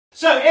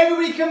So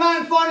everybody come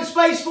out and find a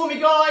space for me,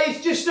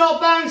 guys. Just start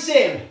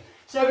bouncing.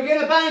 So we're going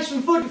to bounce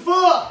from foot to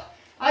foot.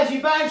 As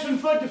you bounce from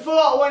foot to foot,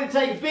 I want to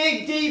take a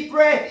big deep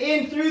breath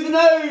in through the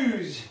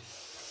nose.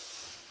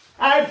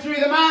 Out through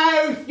the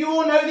mouth. You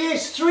all know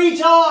this 3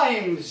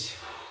 times.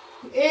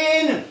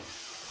 In.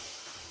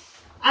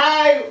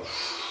 Out.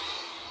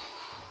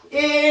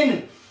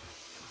 In.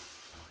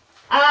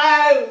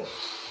 Out.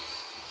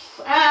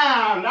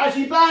 And as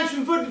you bounce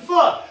from foot to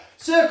foot,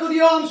 circle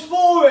the arms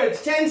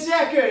forwards. 10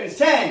 seconds.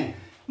 10,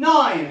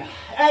 9,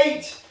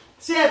 8,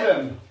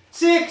 7,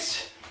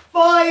 6,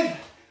 5,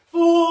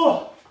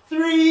 4,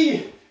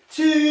 3,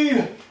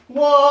 2,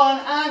 1,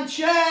 and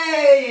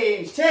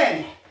change.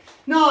 10,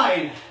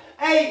 9,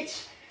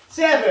 8,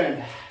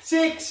 7,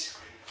 6,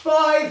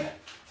 5,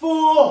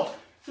 4,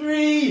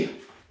 3,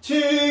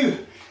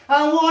 2,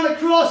 and 1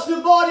 across the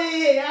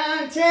body,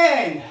 and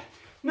 10,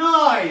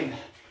 9,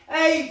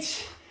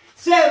 8,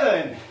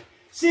 7,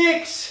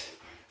 6,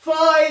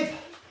 5,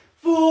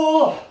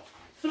 4,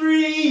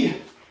 3,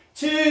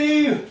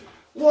 2,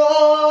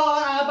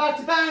 1, and back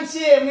to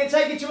bouncing. We're going to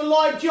take it to a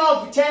light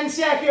jog for 10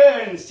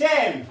 seconds.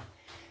 10,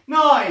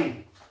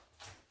 9,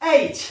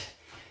 8,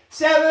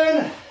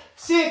 7,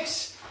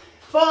 6,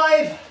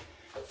 5,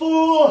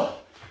 4,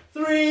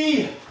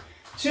 3,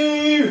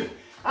 2,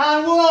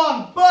 and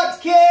 1.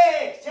 Butt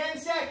kick. 10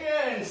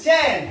 seconds.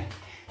 10,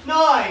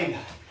 9,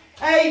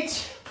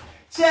 8,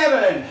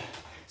 7,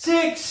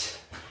 6,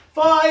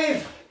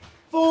 5,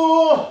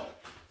 4,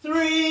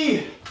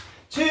 3,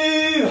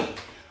 2,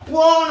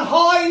 1.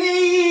 High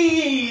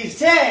knees.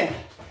 10,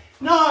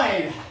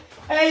 9,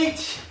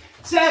 8,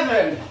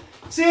 7,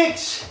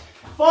 6,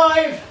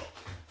 5,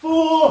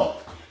 4,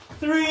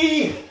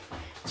 3,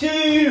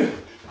 2,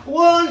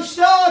 1.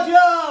 Star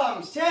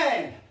jumps.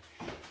 10,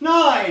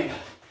 9,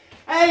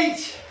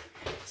 8,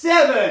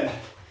 7,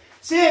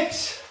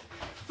 6,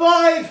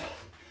 5,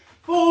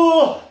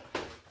 4,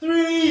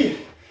 3,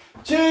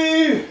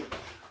 2,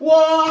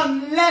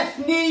 1.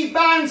 Left knee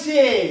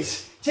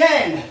bounces.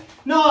 10,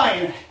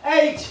 9,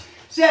 8,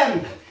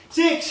 7,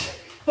 6,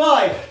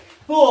 5,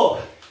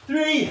 4,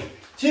 3,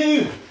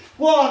 2,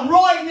 1.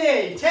 Right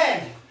knee.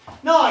 10,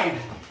 9,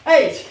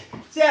 8,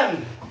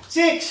 7,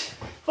 6,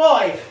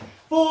 5,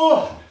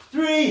 4,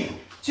 3,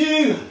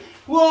 2,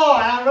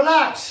 1. And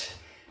relax.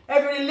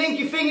 Everybody link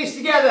your fingers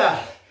together.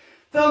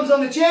 Thumbs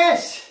on the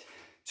chest.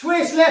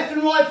 Twist left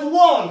and right for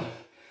 1.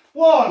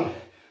 1,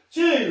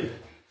 2,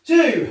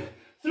 2,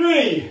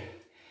 3,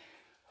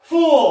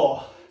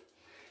 4,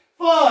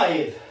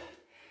 5,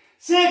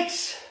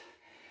 6,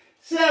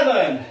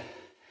 7,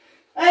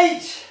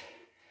 8,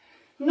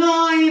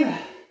 9,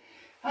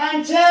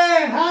 and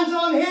 10. Hands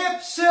on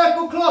hips,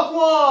 circle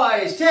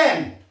clockwise.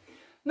 10,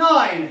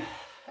 9,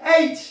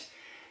 8,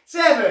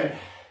 7,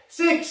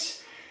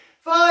 6,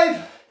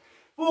 5,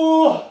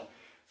 4,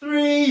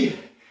 3,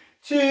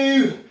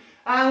 2,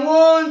 and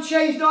 1.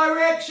 Change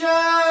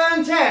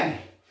direction. 10,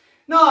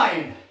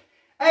 9,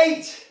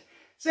 8,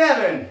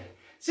 7,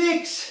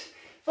 6,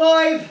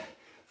 5,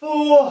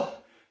 4,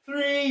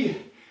 3,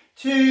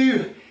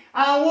 2,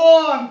 and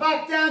 1.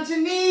 Back down to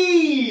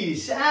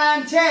knees.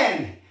 And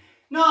 10,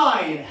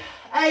 9,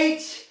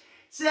 8,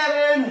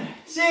 7,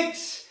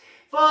 6,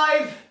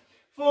 5,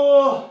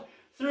 4,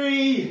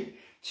 3,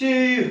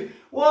 2,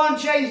 1.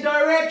 Change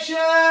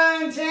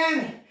direction.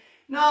 10,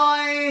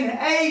 9,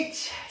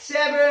 8,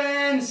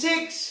 7,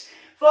 6,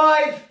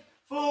 5,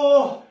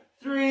 4,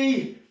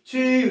 3,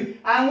 2,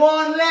 and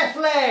 1. Left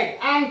leg,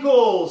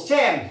 ankles.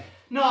 10,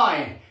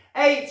 9,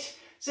 8,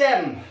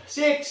 7,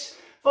 6,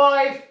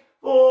 5,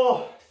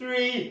 4,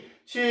 3,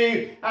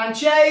 2, and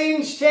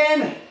change.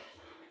 10,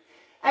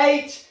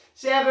 8,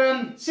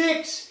 7,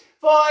 6,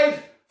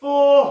 5,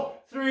 4,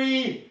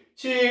 3,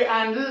 2,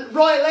 and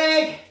right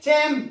leg.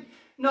 10,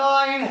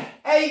 9,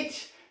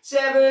 8,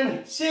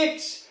 7,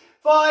 6,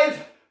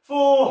 5,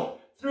 4,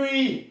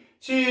 3,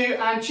 2,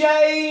 and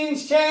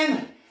change.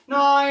 10,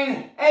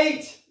 9,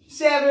 8,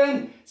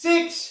 7,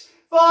 6,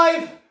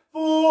 5,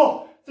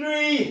 4,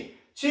 3,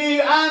 2,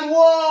 and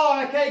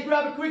 1. Okay,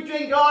 grab a quick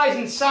drink, guys,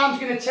 and Sam's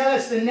going to tell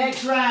us the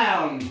next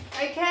round.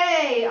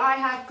 Okay, I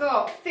have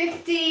got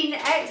 15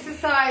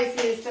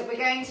 exercises that we're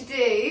going to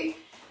do,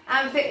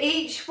 and for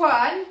each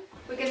one,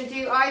 we're going to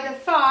do either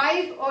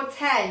 5 or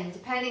 10,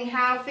 depending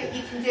how fit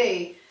you can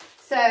do.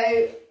 So,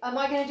 am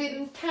I going to do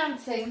them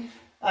counting?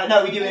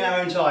 No, we do it in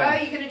our own time.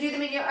 Oh, you're going to do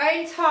them in your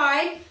own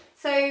time.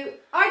 So,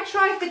 I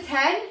try for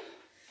 10.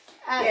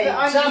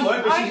 Yeah, Sam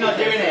would, but she's not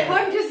doing it.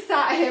 I'm just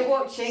sat here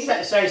watching.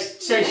 So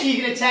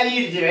she's going to tell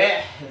you to do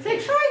it. So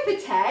try for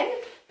 10,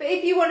 but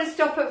if you want to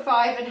stop at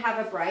 5 and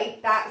have a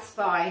break, that's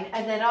fine.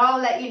 And then I'll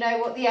let you know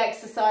what the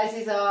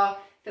exercises are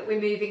that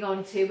we're moving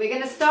on to. We're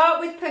going to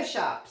start with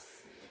push-ups,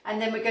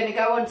 and then we're going to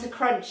go on to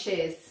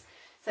crunches.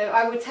 So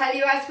I will tell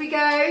you as we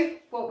go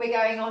what we're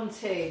going on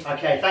to.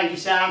 Okay, thank you,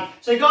 Sam.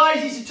 So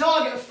guys, it's a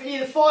target of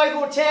either 5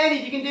 or 10.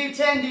 If you can do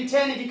 10, do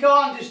 10. If you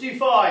can't, just do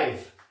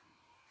 5.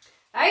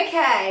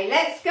 Okay,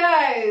 let's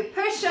go.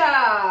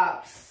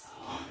 Push-ups.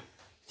 1,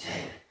 2,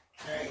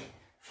 3,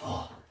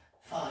 4,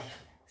 5,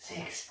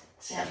 6,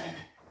 7,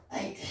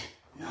 8,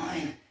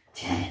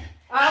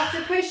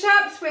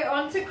 push-ups, we're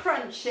on to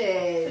crunches.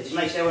 Let's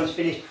make sure everyone's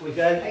finished before we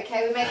go.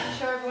 Okay, we're making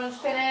sure everyone's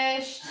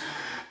finished.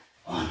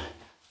 1,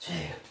 2,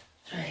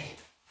 3,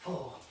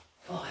 4,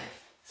 5,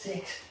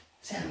 6,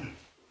 7,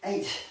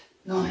 8,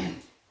 9,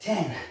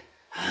 10.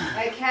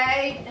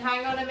 Okay,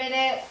 hang on a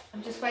minute.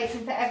 I'm just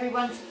waiting for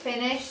everyone to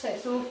finish so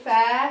it's all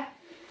fair.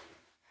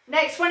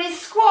 Next one is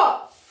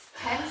squats.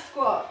 10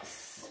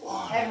 squats.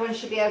 1, everyone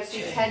should be able to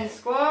do 10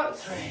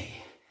 squats. 3,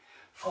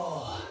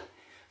 4,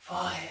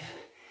 5,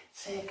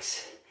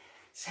 6,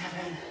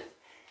 7,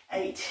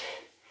 8,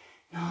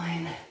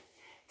 9,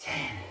 10.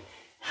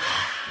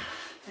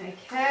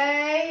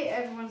 Okay,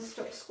 everyone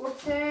stop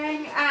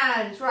squatting.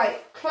 And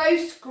right,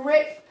 close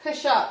grip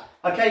push up.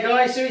 Okay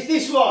guys, so it's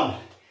this one,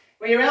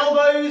 where your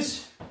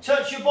elbows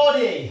touch your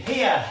body.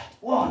 Here,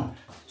 1,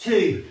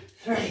 2,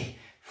 3,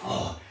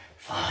 4,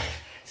 5,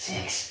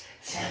 6,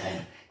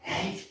 7,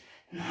 8,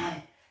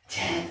 9,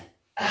 10.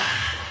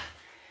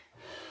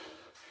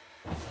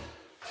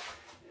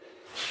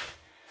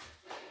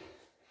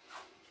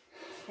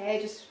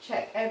 Okay, just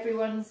check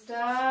everyone's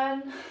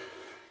done.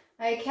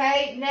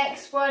 Okay,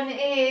 next one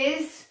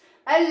is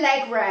a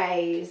leg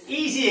raise.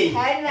 Easy.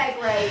 10 leg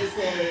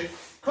raises.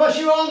 Cross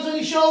your arms on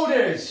your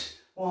shoulders.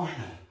 1,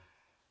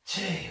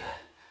 2,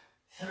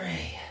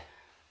 3,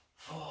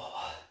 4,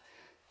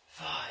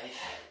 5,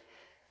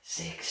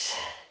 6,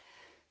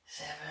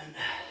 7,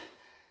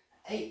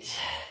 8,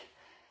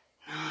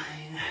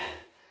 9,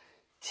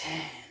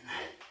 10.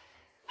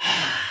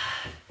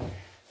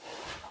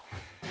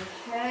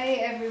 Okay,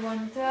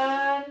 everyone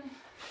done.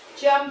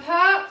 Jump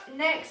up.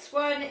 Next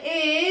one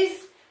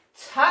is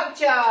tuck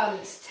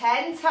jumps.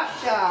 10 tuck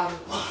jumps.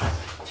 1,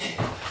 2,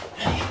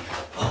 3,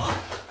 4,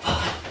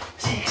 5,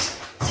 6,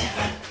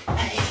 7, 8,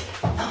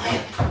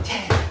 9,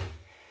 10.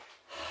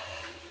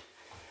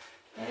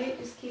 Okay,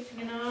 just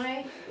keeping an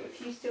eye. Got a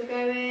few still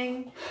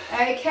going.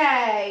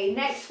 Okay,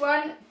 next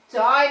one,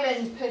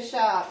 diamond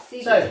push-ups.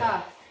 These are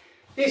tough.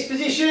 This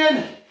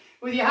position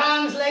with your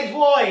hands, legs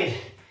wide.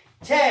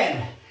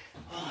 10.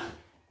 1.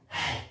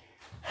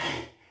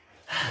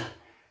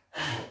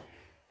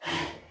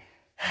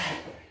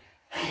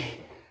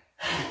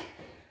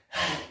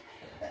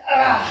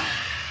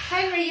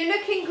 Henry, you're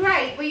looking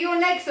great. Were your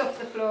legs off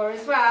the floor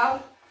as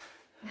well?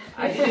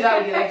 I did do that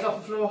with your legs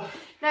off the floor.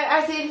 No,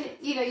 as in,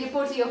 you know, your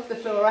body off the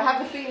floor. I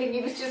have a feeling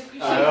you was just pushing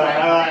them.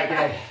 Alright,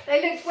 okay.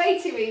 They looked way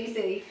too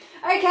easy.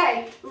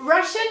 Okay,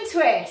 Russian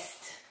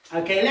twist.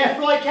 Okay, left,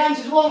 right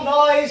counts as one,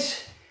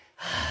 guys.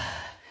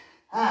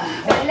 So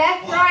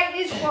left, right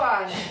is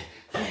 1.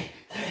 3,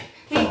 3.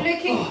 Keep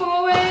looking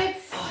forwards.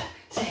 5,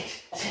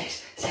 6,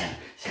 6, 7,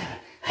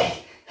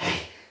 8,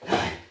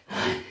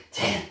 9,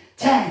 10,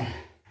 10.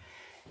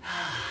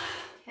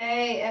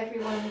 Okay,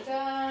 everyone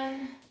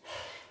done.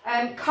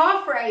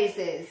 Calf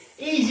raises.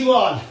 Easy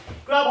one.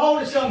 Grab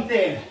hold of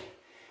something.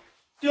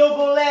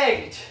 Double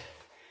legged.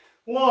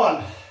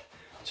 1,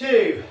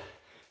 2,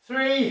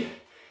 3,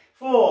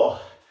 4,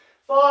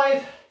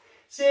 5,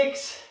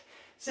 6,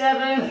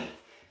 7,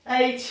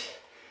 8,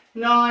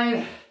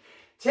 9,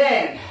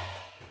 10.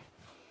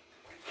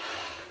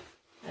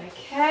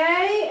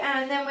 Okay,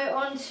 and then we're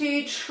on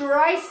to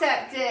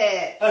tricep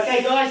dips.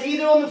 Okay guys,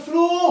 either on the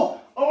floor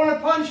or on a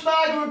punch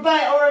bag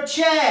or a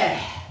chair.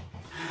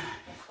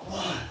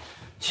 1,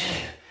 2,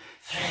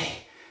 3,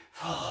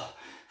 4,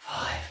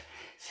 5,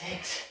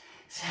 6,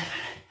 7,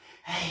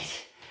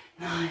 8,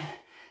 9,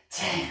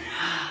 10.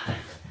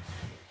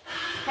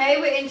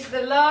 Okay, we're into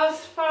the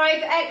last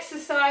 5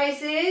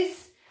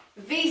 exercises.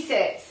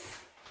 V-sits.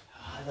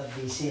 I love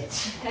these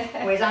sits.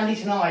 Where's Andy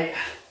tonight?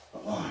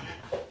 1,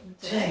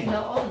 2,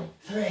 Not on.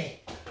 3,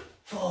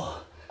 4,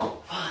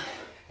 5,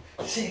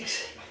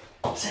 6,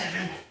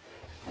 7,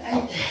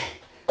 8,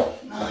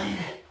 9,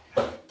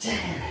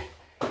 10.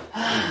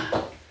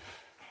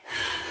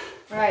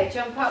 Right,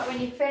 jump up when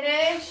you're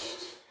finished.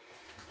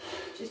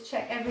 Just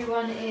check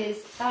everyone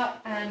is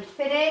up and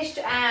finished.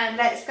 And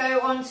let's go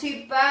on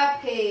to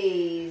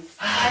burpees.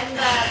 10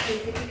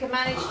 burpees, if you can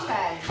manage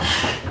 10.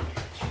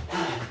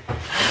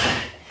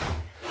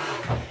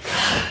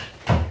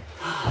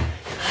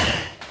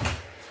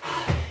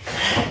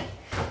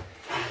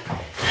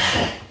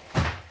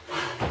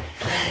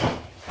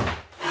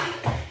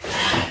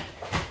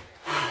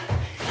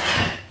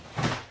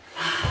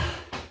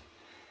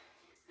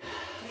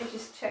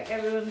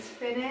 Everyone's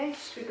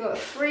finished. We've got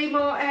 3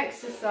 more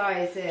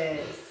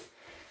exercises.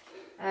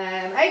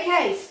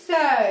 Okay,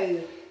 so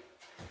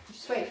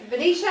just wait for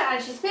Venetia,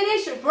 and she's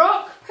finished.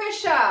 Rock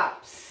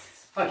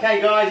push-ups.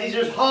 Okay guys, these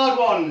are just hard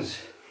ones.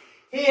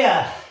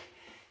 Here,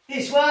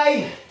 this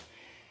way,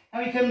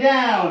 and we come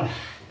down.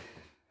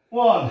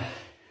 1,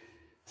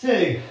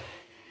 2,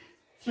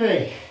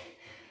 3,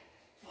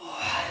 4,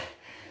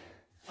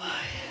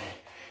 5,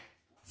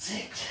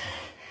 6,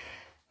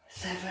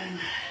 7,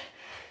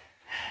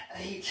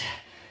 8,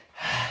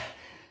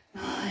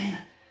 9,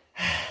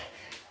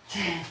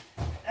 10.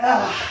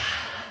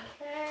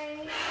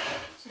 Okay,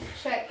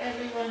 just check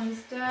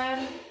everyone's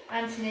done.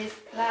 Anthony's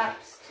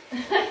collapsed.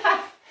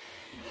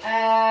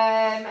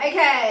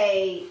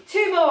 Okay,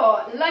 2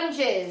 more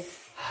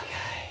lunges.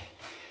 Okay.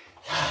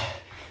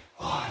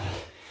 1,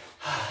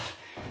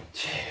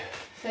 2.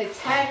 So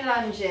 10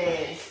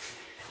 lunges.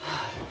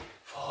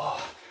 4,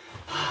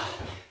 5,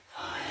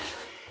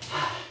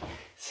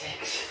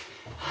 6,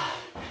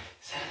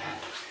 7,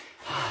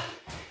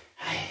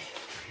 8,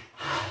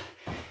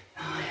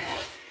 9,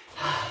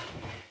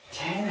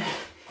 10.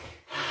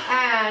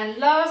 And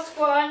last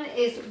one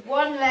is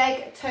one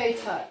leg toe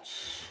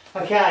touch.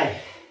 Okay,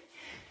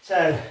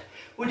 so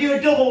we'll do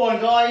a double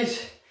one,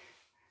 guys.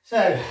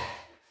 So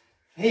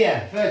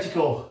here,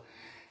 vertical,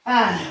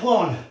 and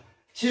 1,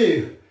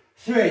 2,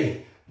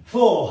 3,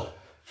 4,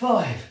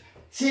 5,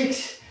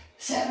 6,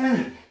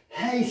 7,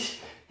 8,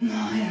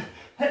 9,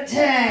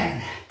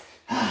 10.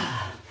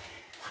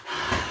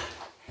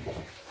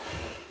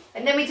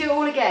 And then we do it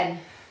all again.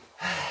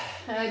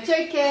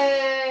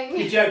 Joking.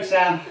 Good joke,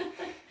 Sam.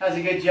 That's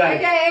a good joke.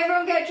 Okay,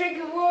 everyone get a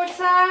drink of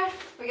water.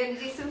 We're going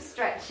to do some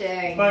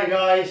stretching. Right,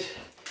 guys.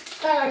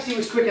 That actually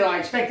was quicker than I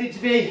expected it to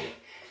be.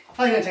 I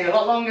think it'll take a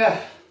lot longer.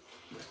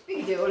 We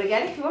can do it all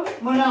again if you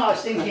want. Well, no, I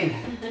was thinking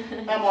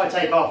that might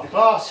take half the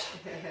class.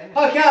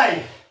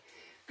 Okay,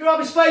 grab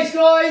a space,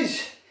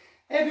 guys.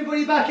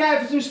 Everybody back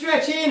out for some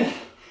stretching.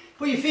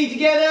 Put your feet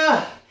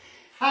together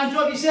and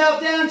drop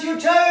yourself down to your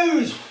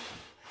toes.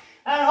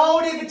 And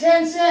hold it for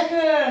 10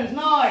 seconds.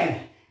 9,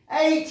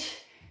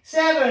 8,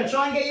 7.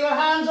 Try and get your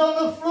hands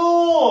on the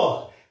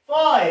floor.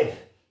 5,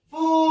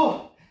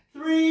 4,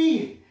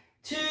 3,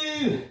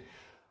 2,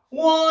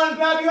 1.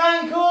 Grab your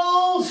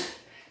ankles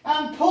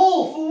and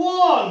pull for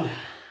 1.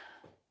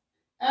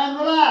 And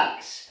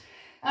relax.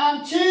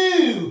 And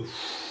 2.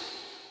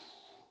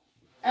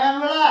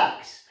 And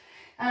relax.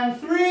 And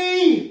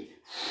 3.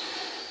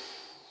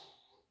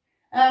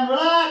 And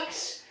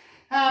relax.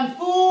 And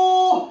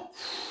 4.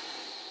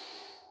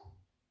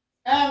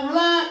 And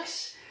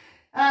relax.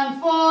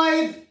 And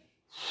 5.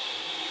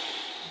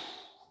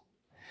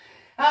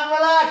 And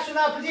relax from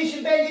that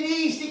position. Bend your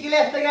knees. Stick your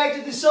left leg out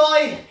to the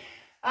side.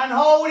 And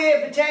hold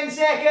it for 10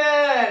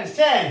 seconds.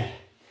 10,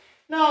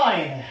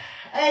 9,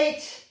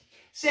 8,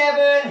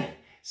 7,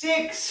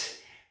 6,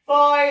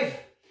 5,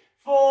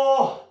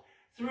 4,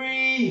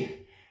 3,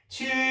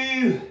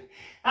 2,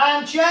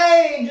 and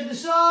change at the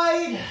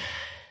side.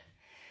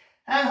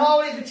 And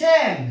hold it for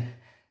 10,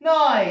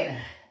 9,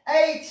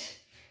 8,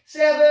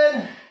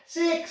 7,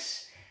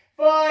 6,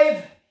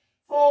 5,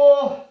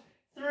 4,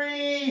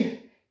 3,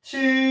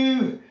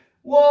 2,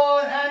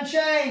 1, and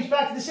change.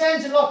 Back to the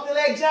centre, lock the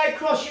legs out,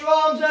 cross your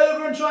arms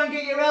over and try and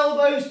get your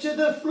elbows to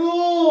the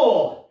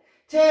floor.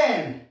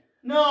 10,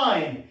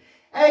 9,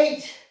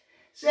 8,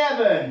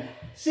 7,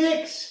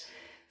 6,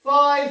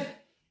 5,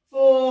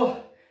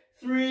 4,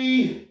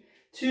 3,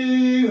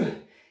 2,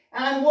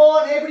 and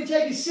 1. Everybody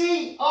take a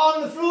seat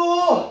on the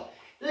floor.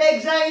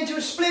 Legs out into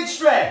a split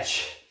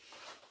stretch.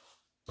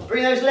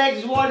 Bring those legs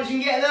as wide as you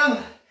can get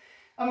them.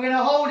 I'm going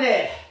to hold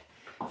it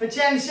for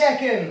 10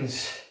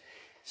 seconds.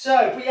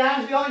 So put your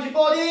hands behind your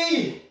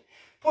body.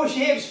 Push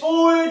your hips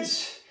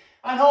forwards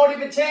and hold it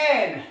for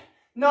 10,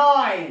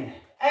 9,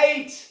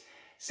 8,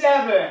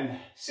 7,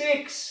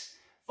 6,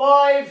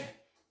 5,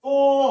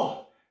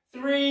 4,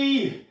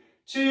 3,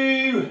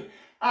 2,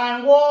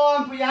 and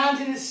 1. Put your hands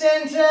in the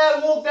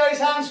centre. Walk those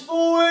hands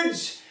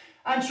forwards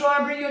and try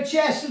and bring your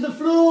chest to the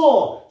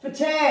floor for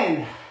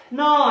 10,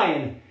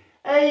 9,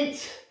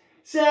 8,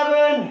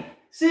 7,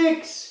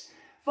 6,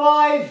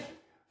 5,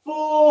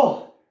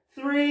 4,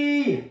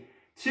 3,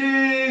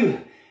 2,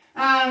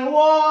 and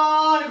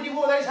 1. If you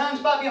walk those hands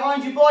back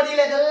behind your body,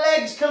 let the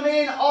legs come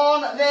in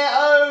on their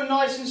own,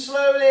 nice and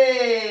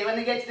slowly. When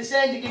they get to the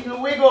centre, give them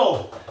a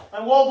wiggle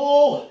and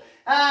wobble,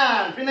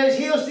 and bring those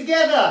heels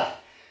together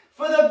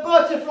for the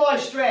butterfly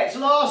stretch.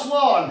 Last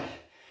one.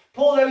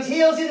 Pull those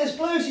heels in as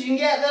close as you can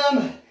get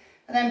them,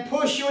 and then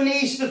push your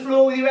knees to the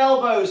floor with your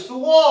elbows for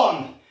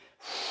 1.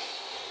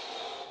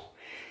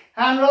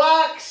 And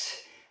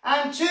relax,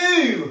 and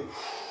 2.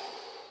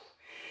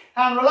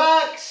 And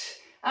relax,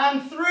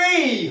 and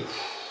 3.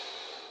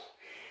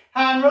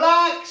 And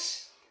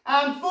relax,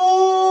 and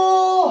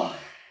 4.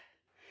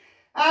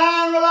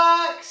 And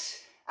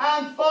relax,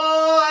 and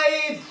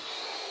 5.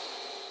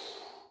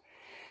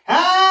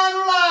 And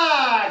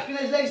relax. Bring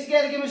those legs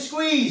together, give them a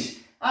squeeze,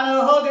 and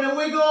a hug, and a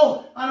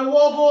wiggle, and a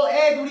wobble.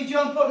 Everybody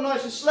jump up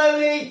nice and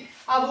slowly.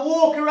 Have a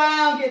walk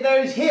around, get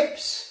those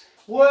hips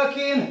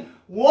working.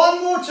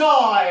 One more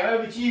time.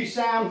 Over to you,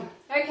 Sam.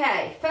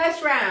 Okay,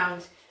 first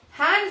round.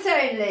 Hands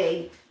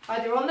only,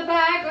 either on the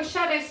bag or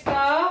shadow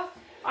spar.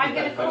 I'm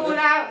going to call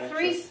out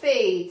 3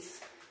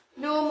 speeds.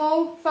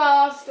 Normal,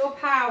 fast or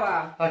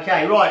power.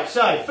 Okay, right,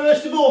 so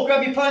first of all,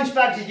 grab your punch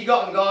bags if you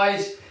got them,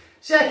 guys.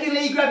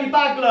 Secondly, grab your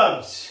bag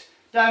gloves.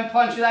 Don't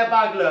punch without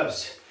bag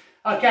gloves.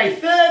 Okay,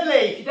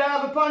 thirdly, if you don't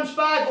have a punch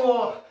bag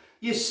or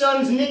your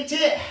son's nicked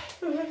it,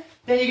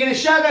 then you're going to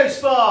shadow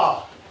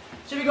spar.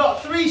 So we've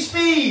got 3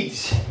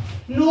 speeds.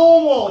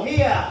 Normal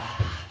here.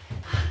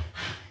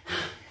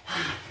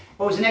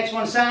 What was the next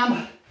one,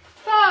 Sam?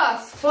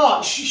 Fast.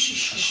 Fast.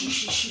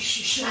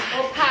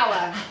 Or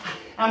power.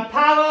 And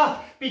power,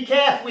 be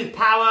careful with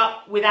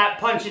power without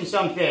punching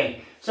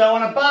something. So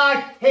on a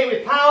bag, hit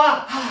with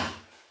power.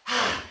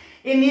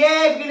 In the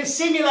air, we're going to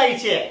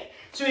simulate it.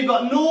 So we've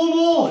got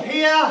normal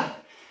here,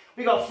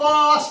 we've got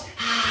fast,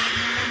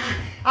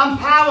 and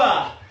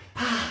power.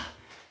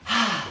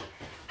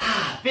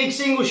 Big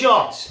single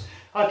shots.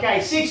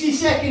 Okay, 60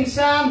 seconds,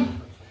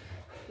 Sam.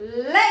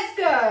 Let's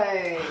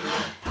go.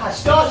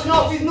 Starting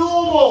off with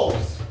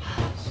normals.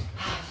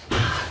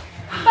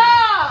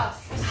 Fast.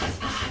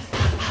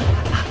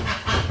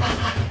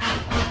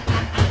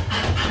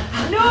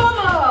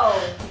 Normal.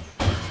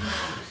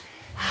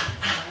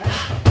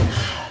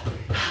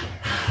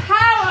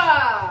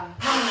 Power.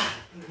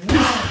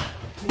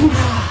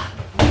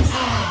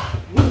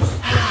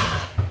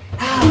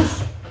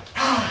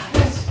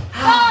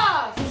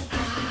 Fast.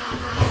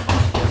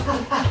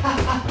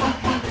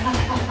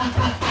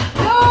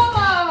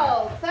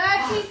 Normal.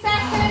 30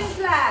 seconds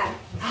left.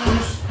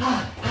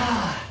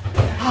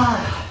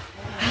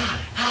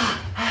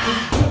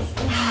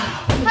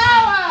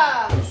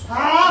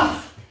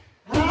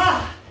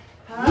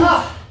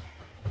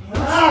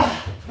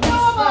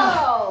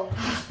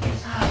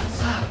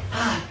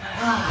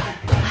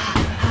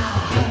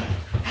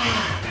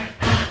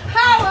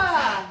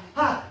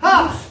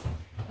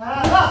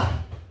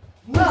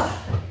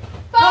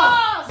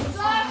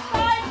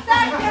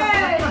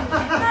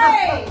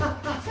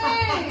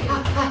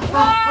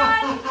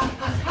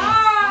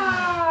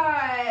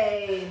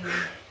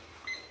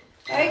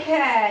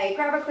 Okay,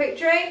 grab a quick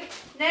drink.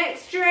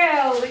 Next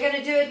drill, we're going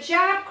to do a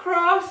jab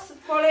cross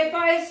followed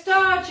by a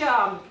star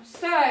jump.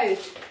 So,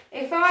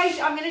 if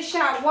I'm going to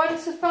shout 1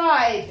 to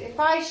 5. If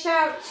I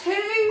shout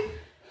 2,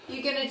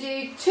 you're going to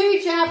do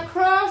 2 jab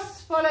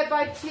cross followed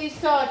by 2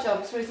 star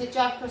jumps. Or is it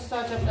jab cross,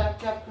 star jump,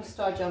 jab cross,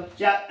 star jump?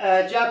 Jab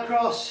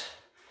cross,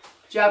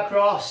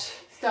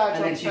 star jump,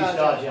 and then 2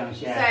 star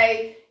jumps, yeah.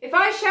 So, if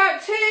I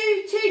shout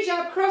 2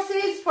 jab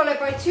crosses followed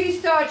by 2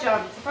 star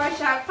jumps. If I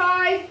shout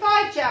 5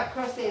 jab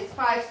crosses,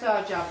 5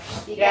 star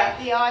jumps. You get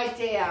the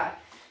idea.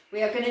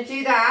 We are going to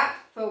do that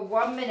for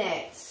 1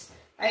 minute.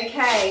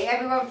 Okay,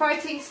 everyone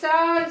fighting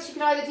stance. You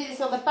can either do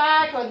this on the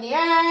back or in the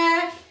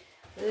air.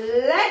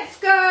 Let's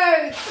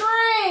go.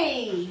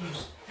 3.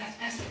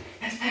 Yes.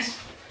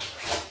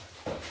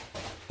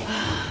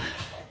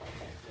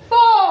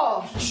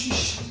 4.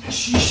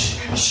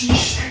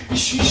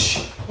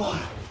 1,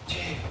 2,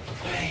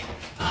 3.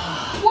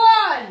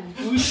 1.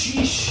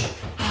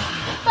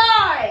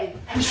 5.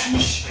 2. 5.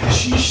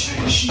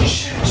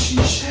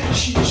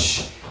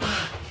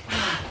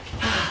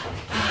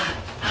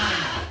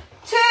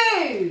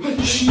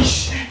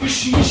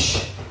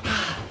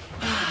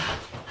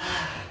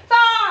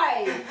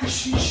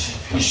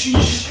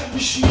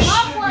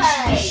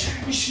 Halfway.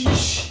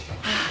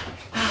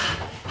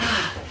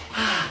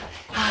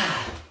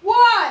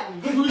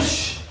 1.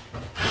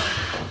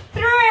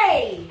 3.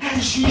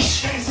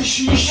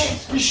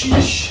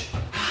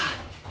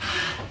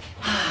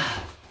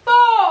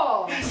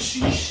 4.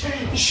 5.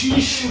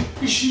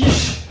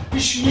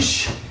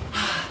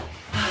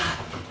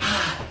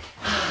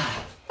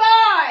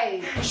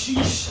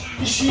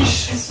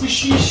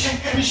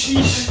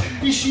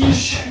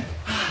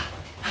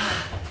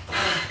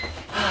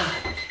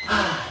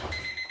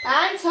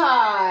 And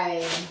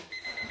time.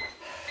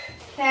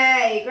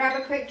 Okay,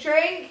 grab a quick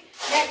drink.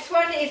 Next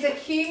one is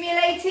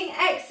accumulating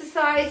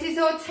exercises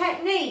or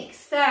techniques.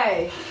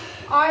 So,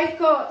 I've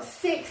got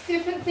 6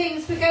 different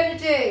things we're going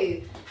to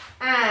do.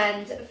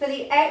 And for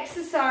the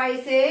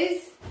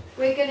exercises,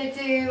 we're going to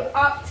do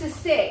up to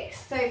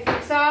 6. So, for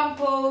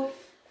example,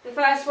 the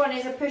first one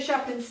is a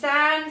push-up and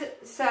stand.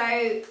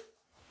 So,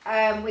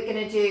 we're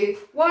going to do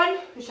 1,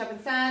 push-up and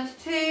stand,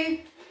 2,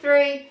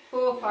 3,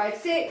 4, 5,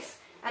 6.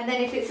 And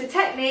then if it's a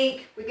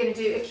technique, we're going to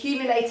do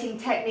accumulating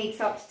techniques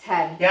up to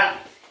 10. Yeah.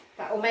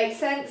 That will make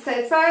sense. So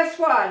the first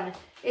one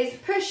is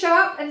push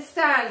up and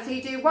stand. So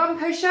you do 1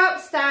 push up,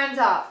 stand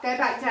up, go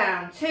back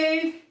down.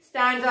 2,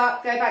 stand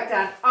up, go back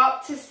down,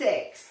 up to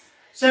 6.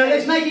 So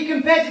let's make it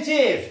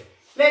competitive.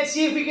 Let's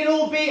see if we can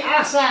all beat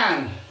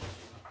Hassan.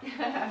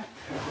 Where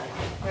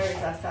is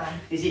Hassan?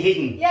 Is he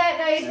hidden? Yeah,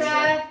 no, he's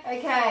there.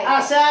 Okay.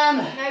 Hassan.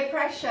 No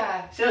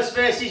pressure. It's us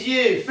versus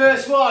you.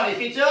 First one, if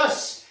it's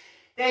us,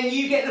 then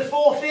you get the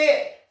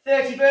forfeit,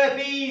 30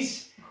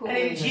 burpees. Ooh. And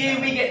if it's you,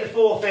 we get the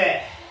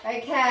forfeit.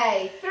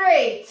 Okay,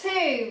 3,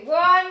 2,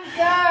 1,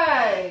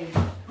 go.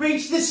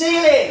 Reach the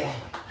ceiling.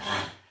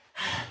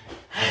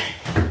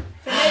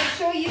 So make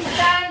sure you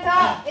stand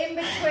up in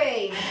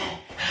between.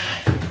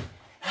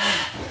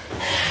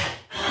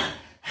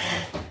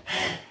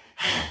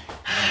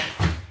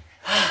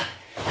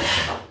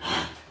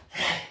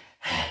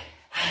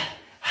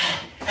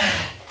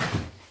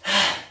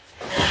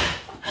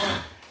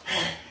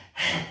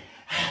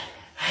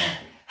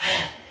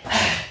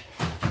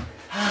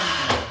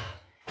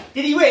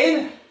 Did he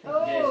win?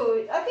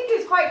 Oh, I think it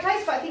was quite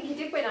close, but I think he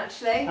did win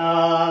actually. Okay,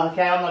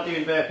 I'm not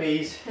doing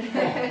burpees.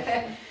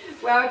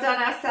 Well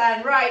done,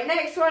 Hassan. Right,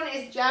 next one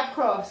is jab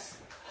cross.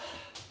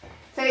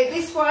 So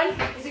this one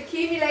is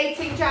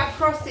accumulating jab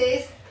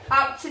crosses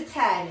up to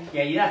 10.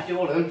 Yeah, you don't have to do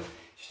all of them.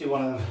 Just do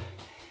one of them.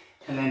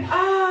 And then...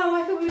 Oh,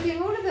 I thought we were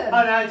doing all of them.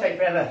 Oh no, it'll take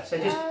forever. So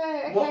just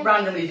okay.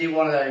 randomly do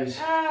one of those.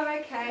 Oh,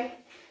 okay.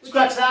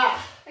 Scratch that.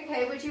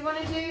 Okay, would you want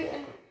to do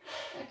an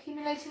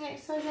accumulating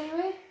exercise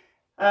anyway?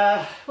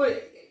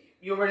 Wait,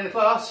 you're running the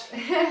class?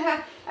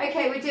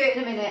 Okay, we'll do it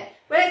in a minute.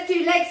 Well, let's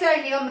do legs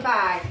only on the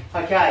bag.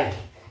 Okay.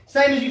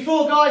 Same as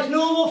before, guys.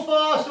 Normal,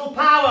 fast, or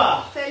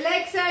power. So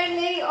legs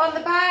only on the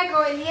bag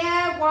or in the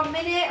air. 1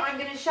 minute. I'm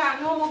going to shout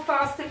normal,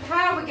 fast, and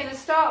power. We're going to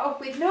start off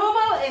with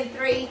normal in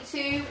 3,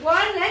 2,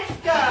 1. Let's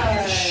go.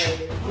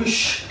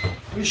 Whoosh,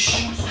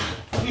 whoosh,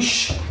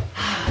 whoosh,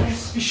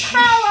 whoosh.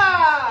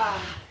 Power.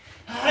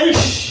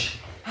 Whoosh,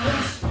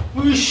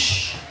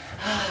 whoosh,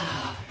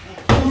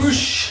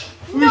 whoosh.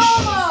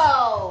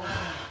 Normal.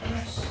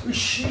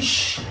 Whoosh,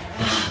 whoosh,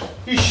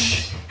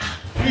 whoosh,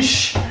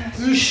 whoosh,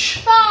 whoosh.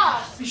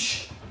 Fast.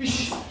 Whoosh,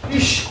 whoosh,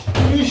 whoosh,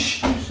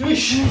 whoosh,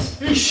 whoosh,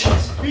 whoosh,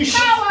 whoosh.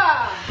 Power.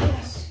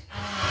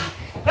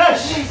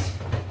 Hush,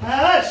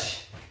 hush,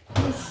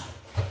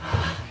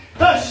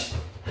 hush,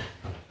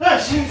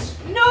 hush.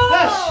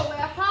 Normal.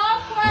 We're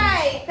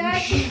halfway.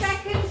 30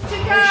 seconds to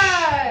go.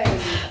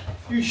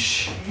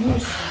 Whoosh,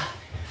 whoosh,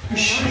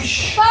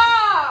 whoosh.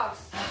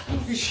 Fast.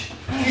 Whoosh,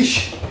 whoosh,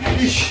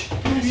 whoosh,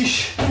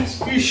 whoosh,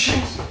 whoosh,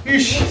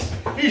 whoosh,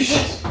 whoosh,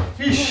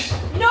 whoosh.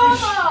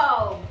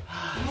 Normal.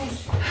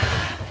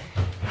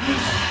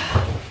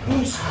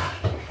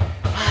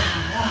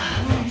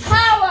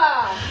 Power.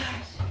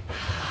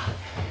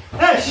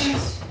 Hush,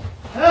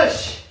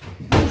 hush,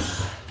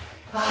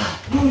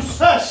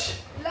 hush.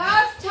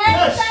 Last 10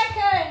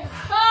 seconds.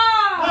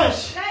 Fast.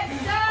 Hush. Let's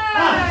go.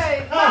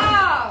 Fast.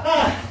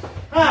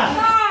 5,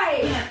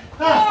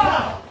 4,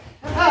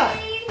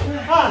 3,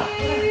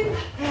 2,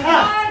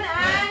 1,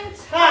 and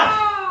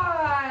time.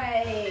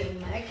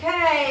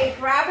 Okay,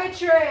 grab a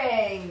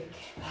drink.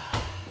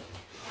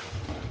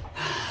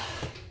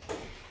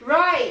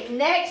 Right,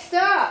 next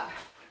up,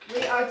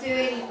 we are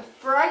doing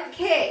front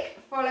kick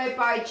followed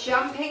by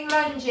jumping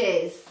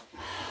lunges.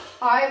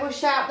 I will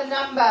shout the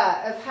number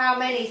of how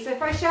many. So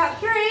if I shout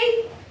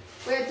 3,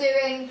 we're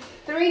doing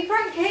 3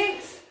 front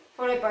kicks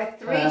followed by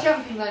 3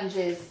 jumping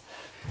lunges.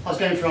 I was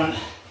going front.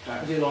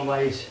 I do long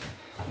ways.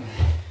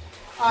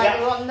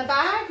 Either on the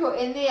bag or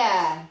in the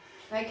air.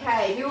 Okay,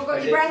 have you all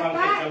got your breath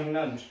back?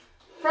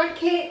 Front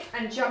kick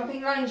and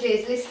jumping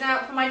lunges. Listen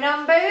out for my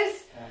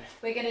numbers.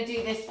 We're going to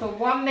do this for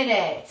 1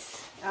 minute.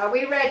 Are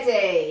we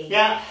ready?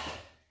 Yeah.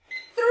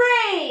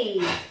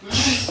 3.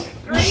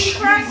 3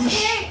 front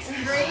kicks,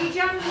 3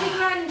 jumping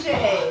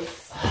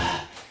lunges.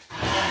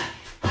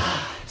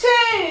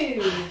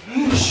 2.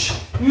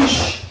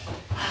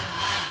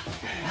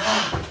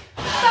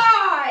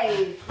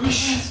 5.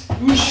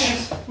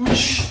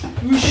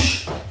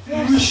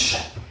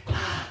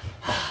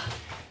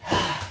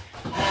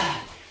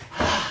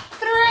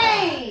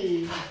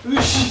 3.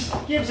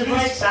 Give us a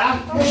break, Sam.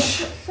 Oh,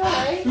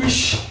 sorry.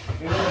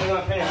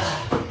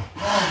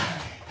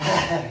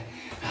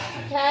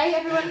 Okay,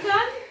 everyone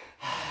done?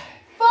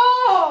 4.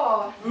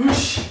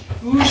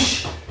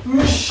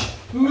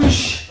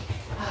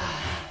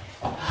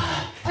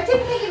 I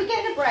didn't think you were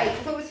getting a break. I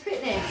thought it was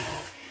fitness.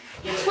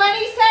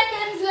 20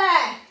 seconds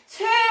left.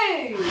 2.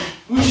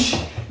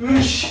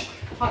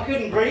 I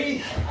couldn't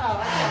breathe. Oh,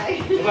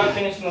 okay. You won't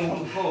finish on the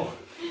one before.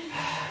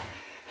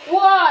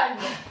 1.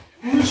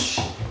 2.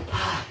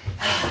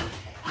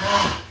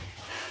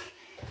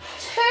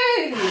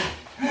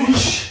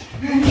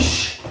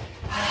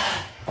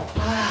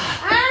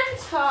 And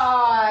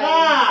time.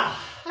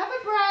 Have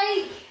a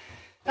break.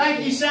 Thank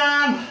you,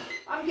 Sam.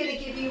 I'm going to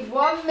give you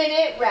 1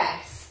 minute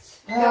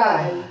rest.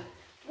 Go.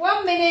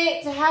 1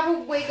 minute to have a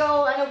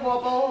wiggle and a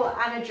wobble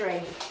and a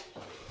drink.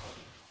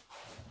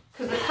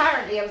 Because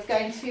apparently I was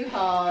going too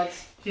hard. I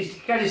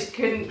just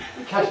couldn't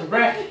catch my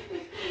breath.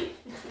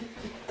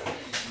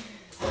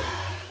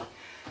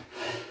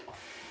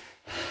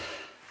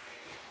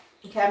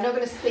 Okay, I'm not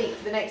going to speak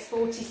for the next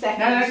 40 seconds.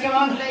 No, come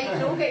on. You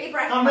can all get your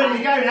breath I'm ready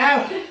to go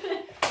now.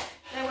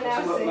 No one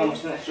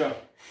else is.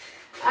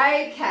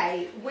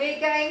 Okay, we're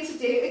going to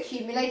do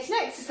accumulating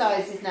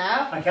exercises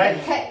now. Okay.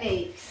 With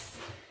techniques.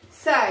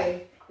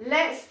 So,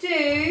 let's do,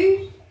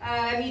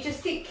 you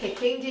just did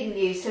kicking, didn't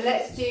you? So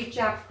let's do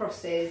jab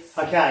crosses.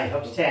 Okay,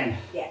 up to 10.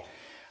 Yeah.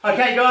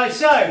 Okay, guys,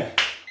 so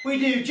we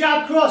do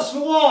jab cross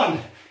for 1.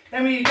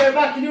 Then we go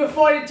back and do a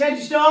fighting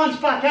tension stance,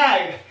 back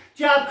out.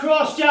 Jab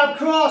cross,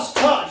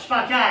 touch,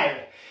 back out.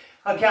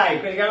 Okay,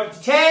 we're going to go up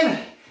to 10.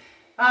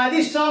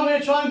 This time we're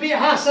going to try and beat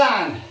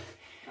Hassan.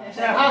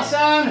 So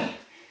Hassan,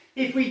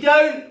 if we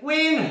don't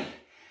win,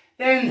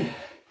 then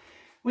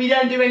we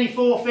don't do any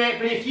forfeit.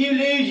 But if you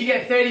lose, you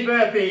get 30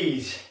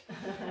 burpees.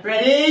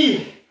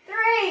 Ready?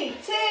 3,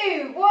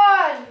 2,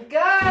 1,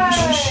 go!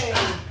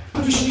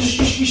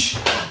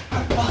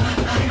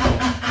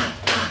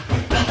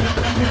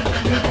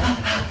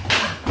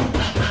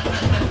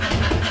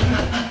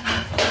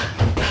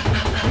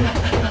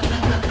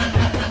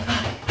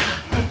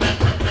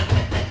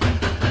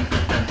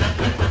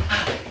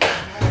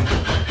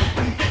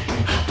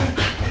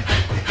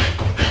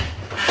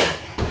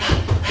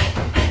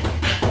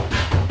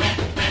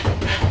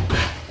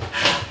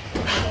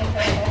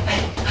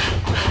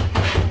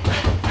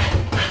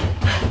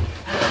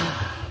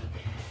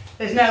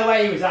 There's no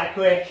way he was that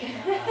quick.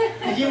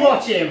 Did you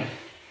watch him?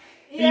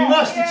 Yeah, he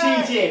must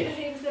have cheated.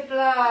 It was a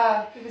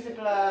blur. It was a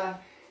blur.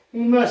 He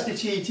must have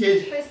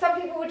cheated. But some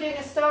people were doing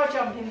a star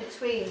jump in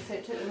between, so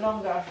it took them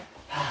longer.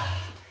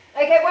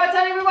 Okay, well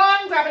done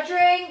everyone. Grab a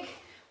drink.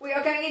 We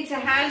are going into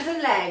hands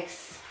and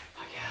legs.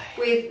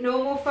 Okay. With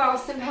normal,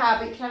 fast and power.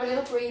 But you can have a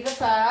little breather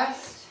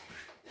first.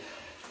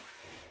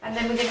 And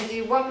then we're going to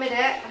do 1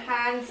 minute,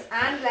 hands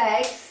and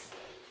legs.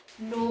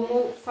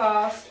 Normal,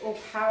 fast or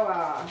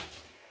power.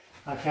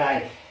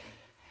 Okay.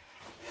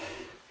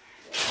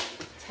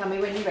 Tell me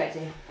when you're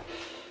ready.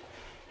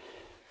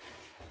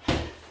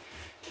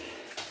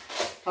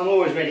 I'm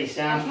always ready,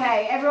 Sam.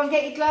 Okay, everyone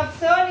get your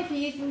gloves on if you're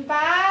using the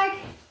bag.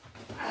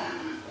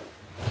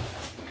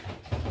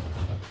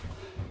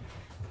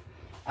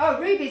 Oh,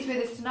 Ruby's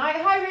with us tonight.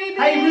 Hi, Ruby.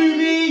 Hey,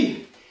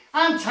 Ruby.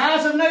 And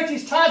Taz. I've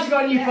noticed Taz has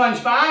got a new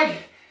punch bag.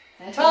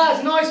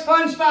 Taz, nice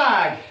punch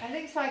bag. It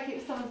looks like it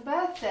was someone's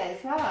birthday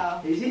as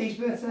well. Is it his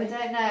birthday? I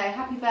don't know.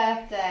 Happy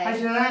birthday. How do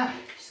you know that?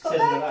 She's got a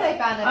birthday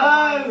banner.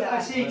 Oh, I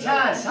see,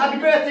 Taz. Happy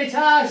birthday,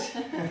 Taz.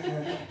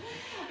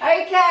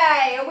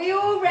 Okay, are we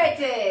all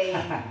ready?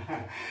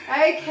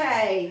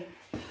 Okay.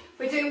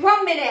 We're doing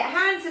 1 minute,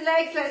 hands and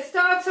legs. Let's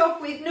start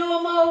off with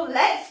normal.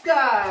 Let's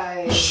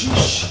go.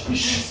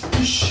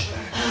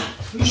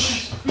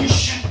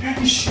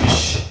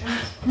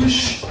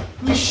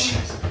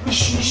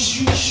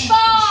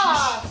 Fast.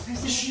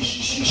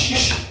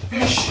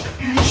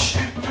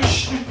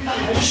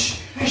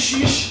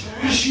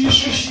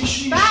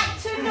 Back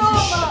to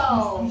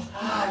normal.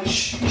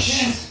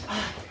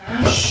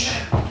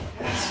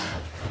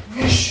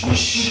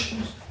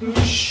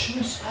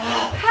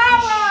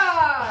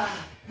 Power.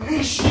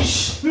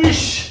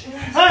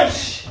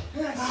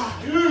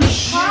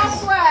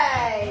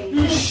 Halfway.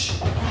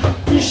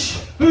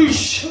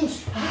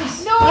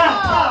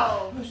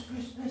 Normal.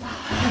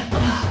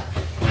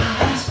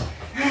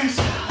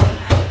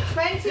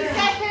 20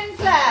 seconds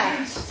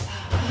left.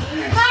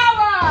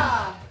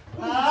 Power.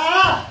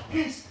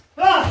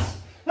 Fast.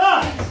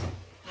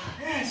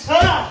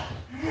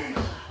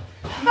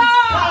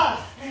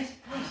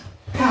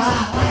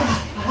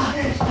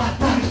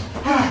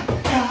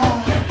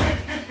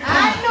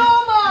 And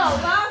normal.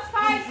 Last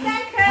 5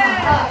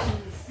 seconds.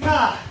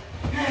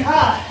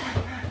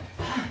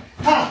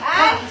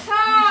 And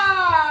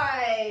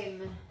time.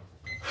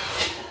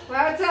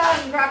 Well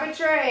done. Grab a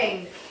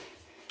drink.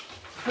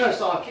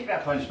 First I'll kick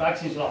that punch bag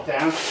since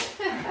lockdown.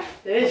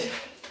 It is.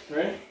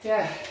 Really?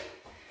 Yeah.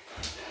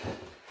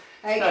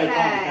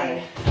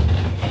 Okay.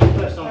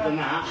 First I've done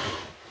that.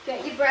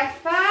 Get your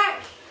breath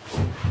back.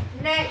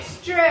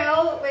 Next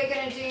drill, we're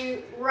going to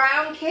do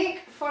round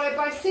kick followed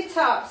by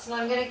sit-ups, and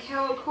I'm going to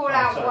call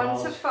out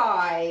 1 to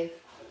 5.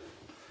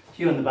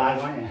 You on the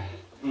bag, weren't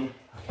you?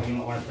 Okay, you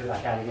might want to put it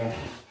back out again.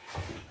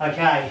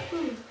 Okay.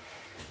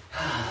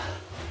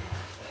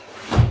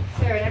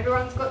 So, and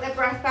everyone's got their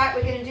breath back.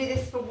 We're going to do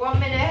this for 1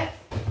 minute.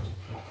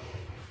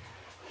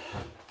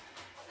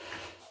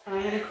 And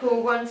I'm going to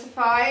call 1 to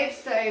 5.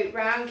 So,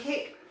 round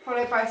kick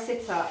followed by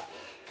sit-up.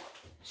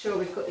 Sure,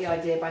 we've got the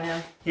idea by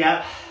now.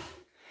 Yeah.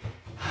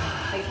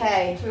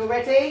 Okay, we all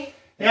ready?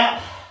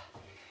 Yeah.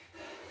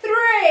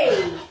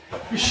 3.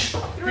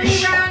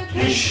 3 round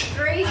kicks,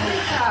 3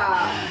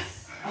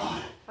 sit-ups.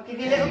 I'll give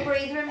you a little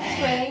breather in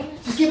between.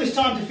 Just give us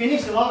time to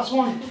finish the last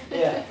one.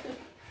 Yeah.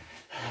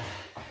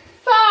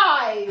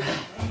 5.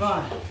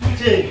 1,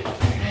 2, 3.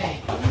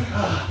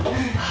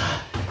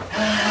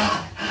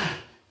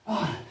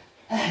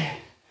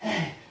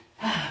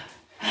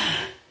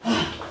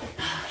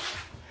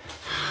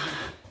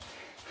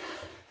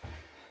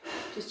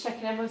 Just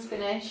checking everyone's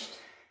finished.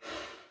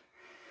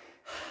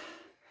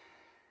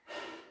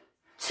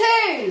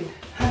 2.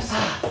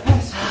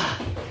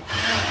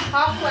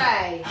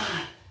 Halfway.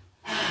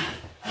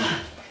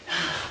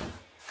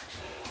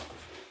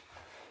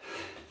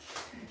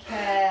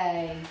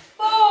 Okay.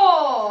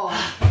 4.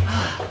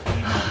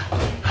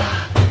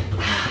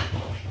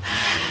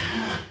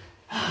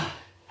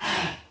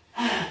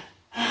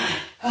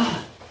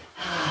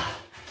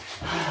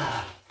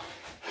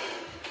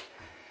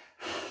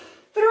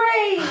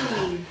 3.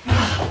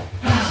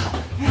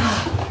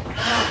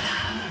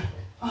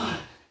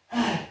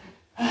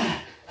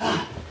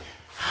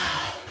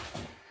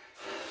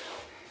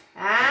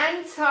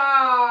 And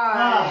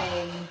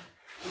time.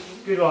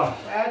 Good one.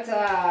 Well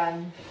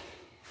done.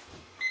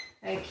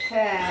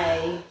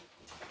 Okay.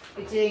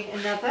 We're doing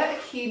another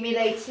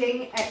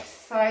accumulating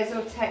exercise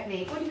or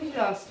technique. What did we do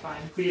last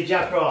time? We did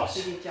jack cross.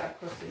 We did jack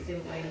crosses,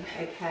 didn't we?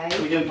 Okay.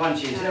 We done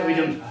punches. We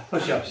done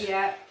push-ups.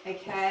 Yeah,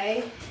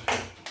 okay.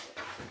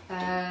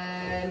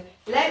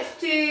 Let's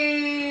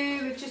do,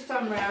 we've just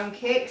done round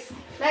kicks.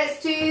 Let's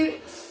do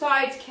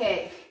side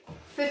kick.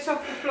 Foot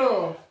off the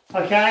floor.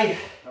 Okay.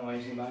 Am I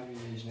using that?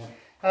 You're using it.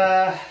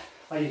 I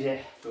use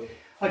it. Cool.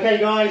 Okay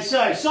guys,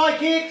 so side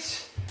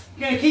kicks.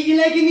 You're going to keep your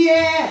leg in the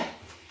air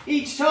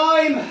each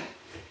time.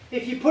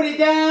 If you put it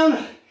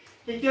down,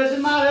 it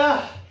doesn't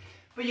matter,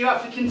 but you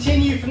have to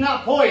continue from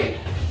that point.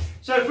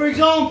 So for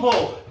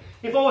example,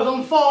 if I was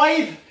on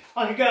 5,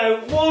 I could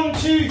go 1,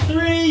 2,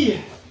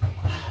 3,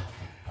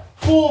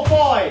 4,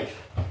 5.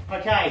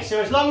 Okay,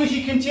 so as long as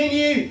you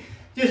continue,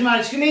 doesn't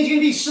matter. It means you're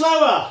going to be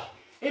slower.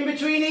 In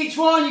between each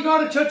one, you've got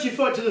to touch your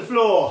foot to the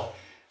floor.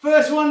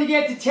 First one to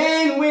get to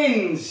 10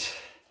 wins.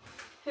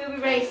 Who are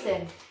we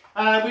racing?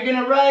 We're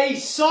going to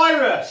race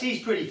Cyrus.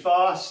 He's pretty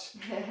fast.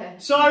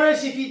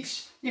 Cyrus, if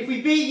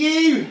we beat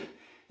you,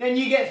 then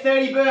you get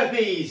 30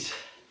 burpees.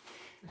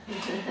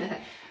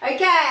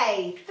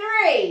 Okay,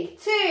 3,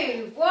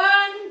 2,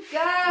 1,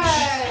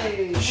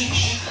 go!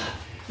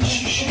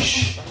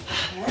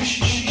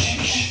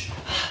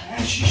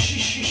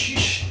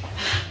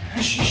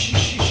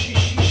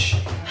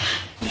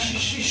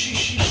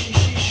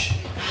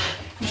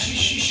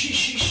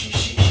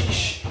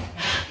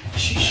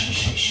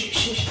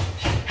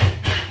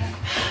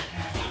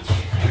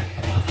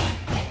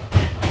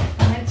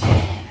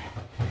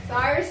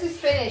 Cyrus is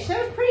finished. They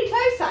were pretty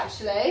close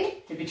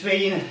actually. In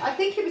between. I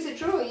think it was a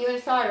draw, you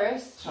and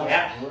Cyrus. Oh,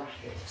 yeah.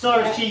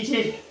 Cyrus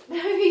cheated. No,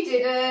 he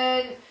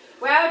didn't.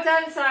 Well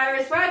done,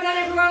 Cyrus. Well done,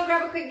 everyone.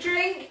 Grab a quick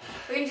drink.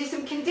 We're going to do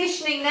some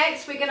conditioning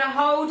next. We're going to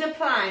hold a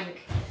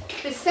plank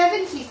for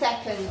 70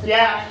 seconds,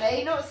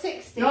 apparently. Not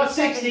 60. Not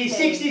 60.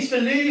 60's for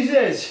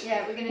losers.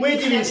 Yeah, we're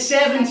doing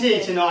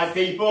 70 tonight,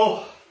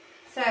 people.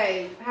 So,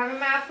 have a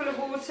mouthful of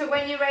water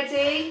when you're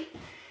ready.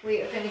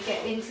 We are going to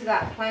get into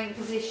that plank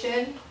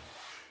position.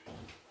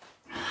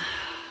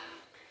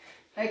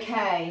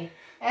 Okay.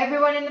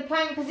 Everyone in the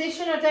plank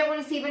position. I don't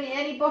want to see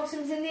any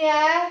bottoms in the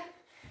air.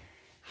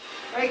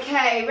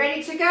 Okay,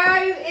 ready to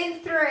go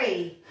in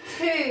 3,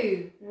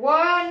 2,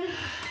 1,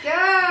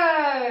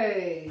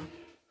 go!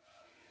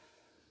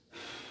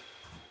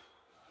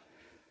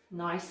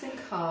 Nice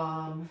and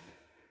calm.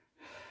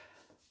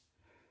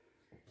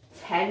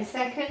 10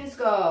 seconds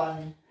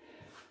gone.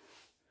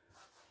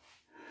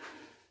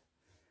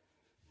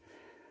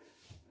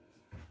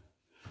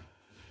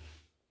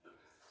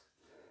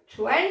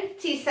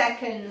 20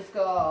 seconds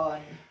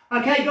gone.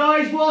 Okay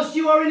guys, whilst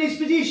you are in this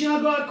position,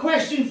 I've got a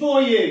question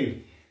for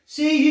you.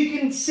 See who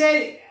can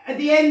say at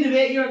the end of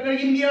it, you're going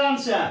to give me the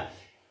answer.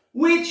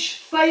 Which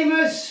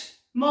famous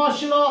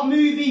martial art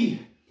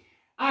movie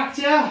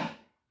actor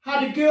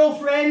had a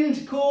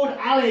girlfriend called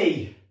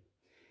Ali?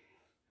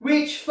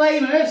 Which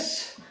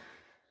famous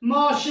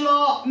martial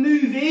art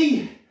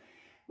movie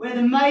where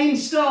the main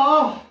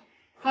star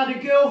had a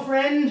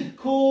girlfriend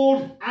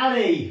called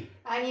Ali?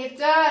 And you've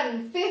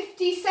done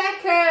 50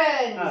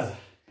 seconds. Oh.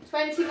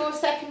 20 more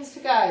seconds to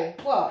go.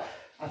 What?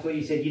 I thought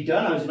you said you'd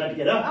done. I was about to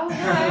get up. Oh,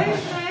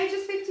 no,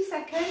 just 50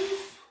 seconds.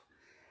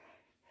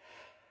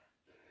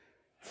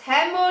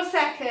 10 more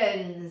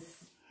seconds.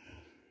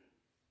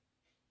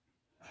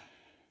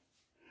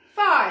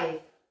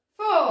 5,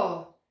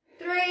 4,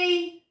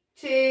 3,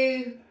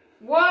 2,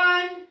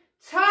 1.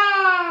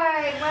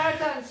 Time! Well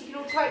done. So you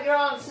can all type your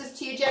answers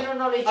to your general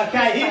knowledge.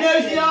 Okay, who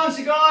knows the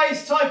answer,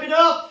 guys? Type it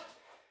up.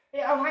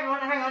 Yeah, oh, hang on.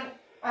 I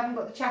haven't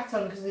got the chat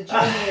on because of the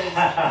juniors.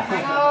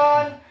 Hang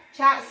on.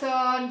 Chat's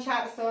on.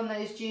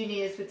 Those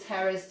juniors with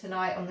terrors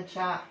tonight on the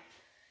chat.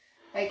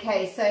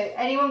 Okay, so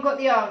anyone got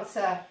the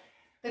answer?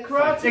 The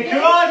Karate Kid? The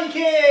Karate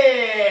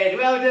Kid!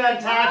 Well done,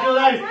 Taj. Oh,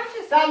 Although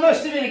that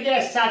must have been a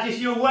guess, Taj.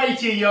 You're way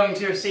too young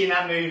to have seen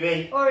that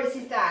movie. Or it's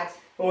his dad.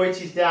 Or it's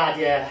his dad,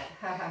 yeah.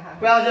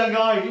 Well done,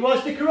 guys. It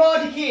was The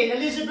Karate Kid.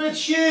 Elizabeth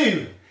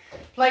Shue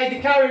played the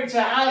character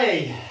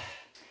Ali.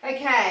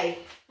 Okay.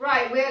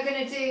 Right, we are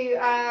going to do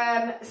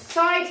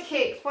side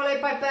kick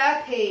followed by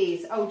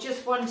burpees. Oh,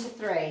 just 1 to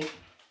 3.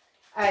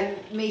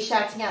 Me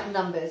shouting out the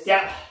numbers.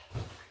 Yeah.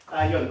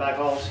 You're the back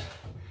holes.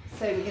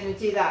 So we're going to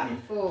do that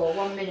for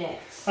 1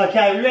 minute.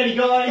 Okay, we ready,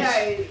 guys?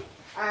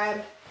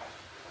 So,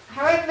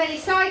 however many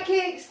side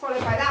kicks followed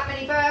by that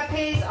many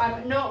burpees.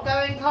 I'm not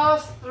going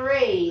past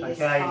 3 this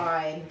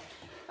time.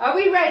 Are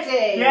we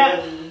ready?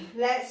 Yeah.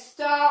 Let's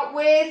start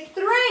with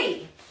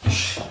 3.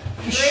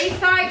 3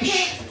 side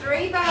kicks,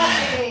 3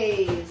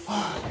 burpees.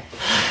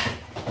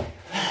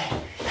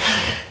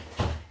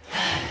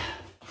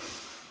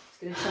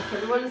 Just going to check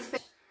everyone's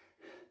fit.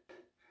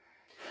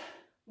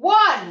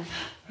 1.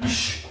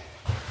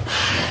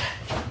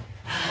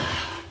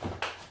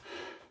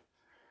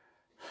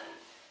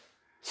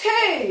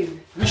 2.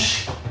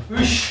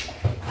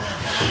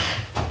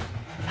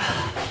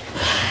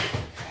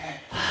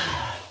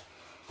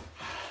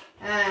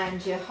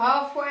 And you're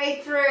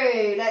halfway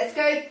through. Let's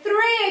go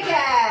 3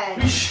 again.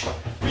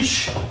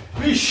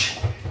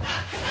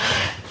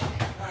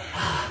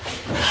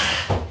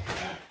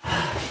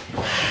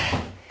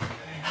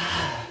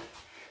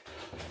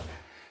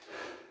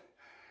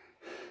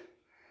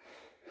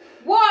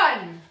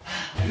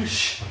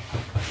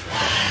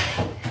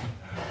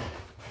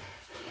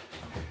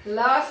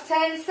 Last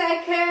 10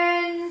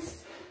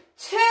 seconds.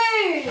 2.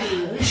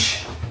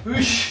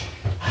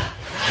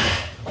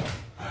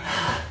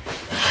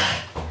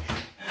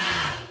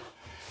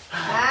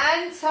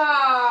 And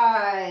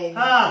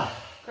time.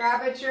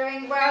 Grab a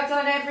drink. Well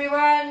done,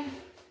 everyone.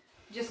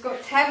 Just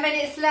got 10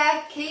 minutes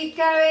left. Keep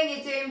going.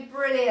 You're doing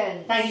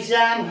brilliant. Thank you,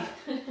 Sam.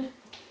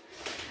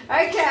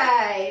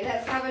 Okay,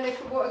 let's have a look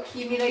at what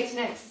accumulating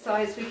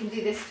exercise we can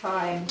do this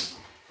time.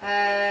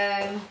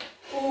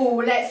 Oh,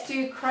 or let's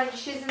do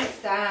crunches and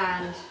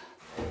stand.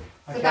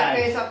 So that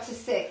goes up to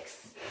 6.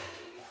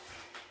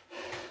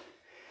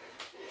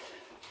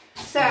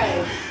 So,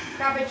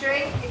 grab a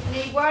drink if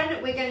you need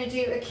one. We're going to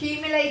do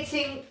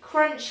accumulating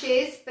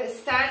crunches, but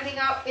standing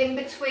up in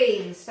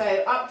between. So,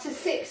 up to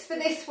 6 for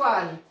this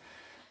one.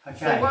 Okay.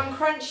 So, 1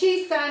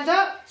 crunchy, stand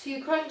up.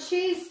 2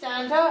 crunchies,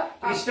 stand up.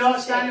 We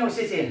start standing or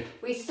sitting?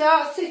 We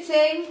start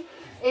sitting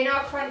in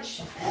our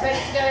crunch, ready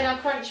to go in our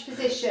crunch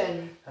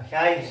position.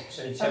 Okay.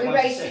 Are we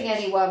racing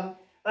anyone?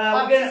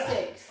 Up to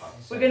 6.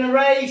 We're going to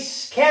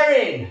race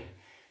Kerrin.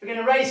 We're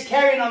going to race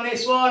Kerrin on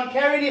this one.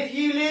 Kerrin, if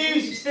you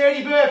lose, it's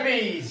 30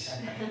 burpees.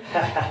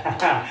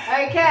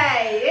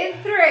 Okay,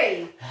 in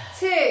 3,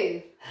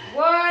 2,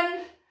 1,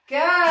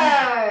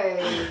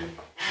 go.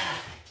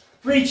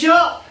 Reach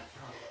up.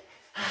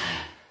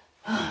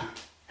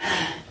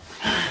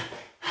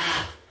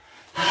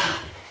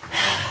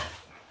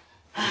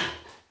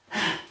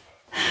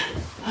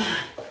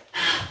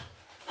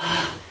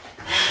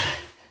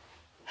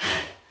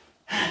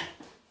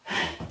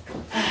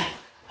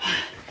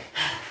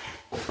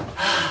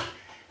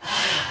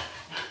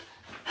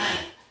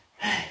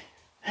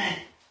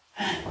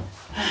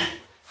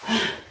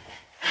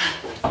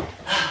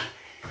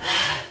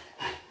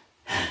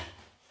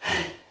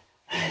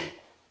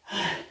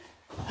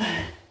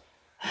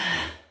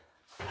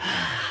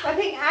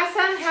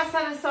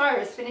 Hassan and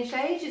Cyrus finished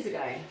ages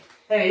ago.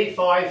 They need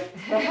 5.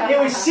 It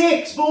was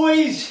 6,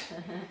 boys.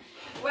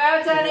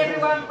 Well done,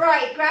 everyone.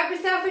 Right, grab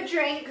yourself a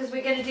drink because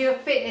we're going to do a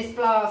fitness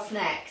blast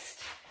next.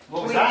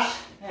 What was that?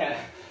 Yeah.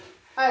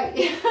 Oh,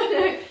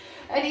 yeah.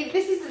 And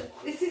this is a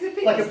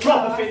fitness like a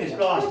proper blast. fitness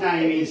blast now,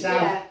 you mean,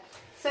 Sam? Yeah.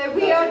 So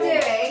we are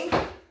doing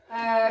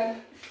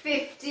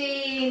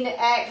 15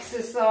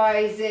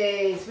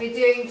 exercises. We're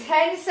doing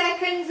 10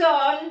 seconds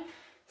on,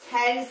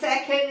 10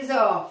 seconds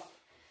off.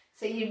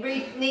 So you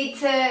need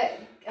to,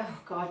 oh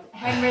God,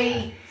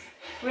 Henry,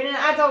 we're in an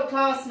adult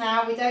class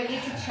now, we don't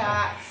need to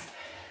chat.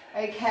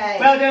 Okay.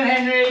 Well done,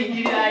 Henry.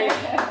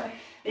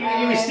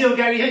 You were still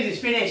going, you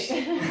just finished.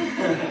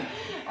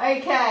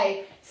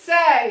 Okay, so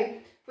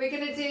we're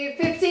going to do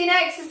 15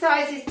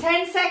 exercises,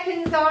 10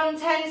 seconds on,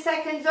 10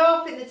 seconds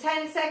off. In the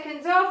 10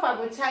 seconds off, I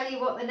will tell you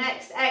what the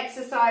next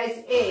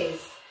exercise is.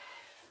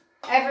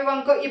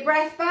 Everyone got your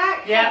breath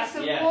back? Yeah. Have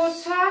some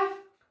water.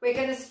 We're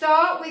going to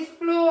start with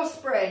floor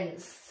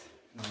sprints.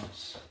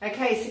 Nice.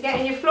 Okay, so get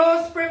in your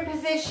floor sprint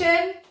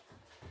position.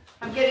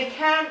 I'm going to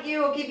count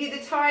you or give you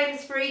the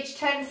times for each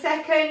 10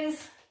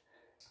 seconds,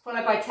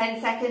 followed by 10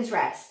 seconds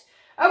rest.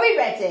 Are we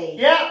ready?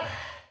 Yeah.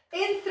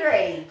 In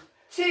 3,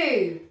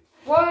 2,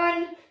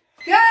 1,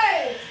 go!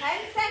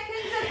 10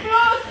 seconds of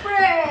floor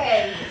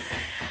sprints.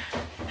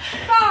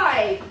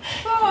 5,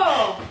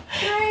 4,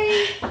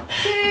 3,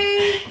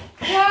 2,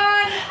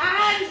 1,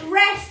 and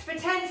rest for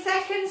 10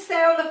 seconds.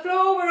 Stay on the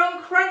floor. We're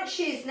on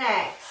crunches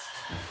next.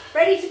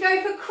 Ready to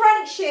go for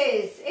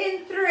crunches.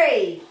 In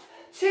 3,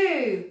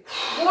 2,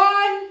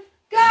 1,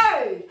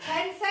 go!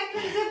 10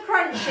 seconds of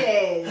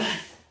crunches.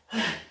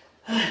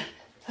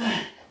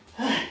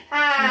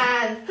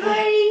 And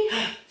 3,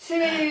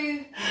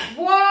 2,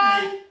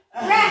 1,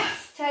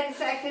 rest. 10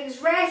 seconds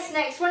rest.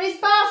 Next one is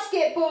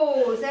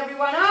basketballs.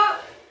 Everyone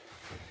up.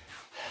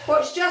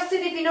 Watch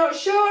Justyn if you're not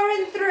sure.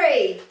 In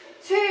 3,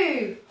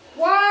 2,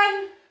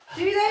 1,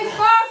 do those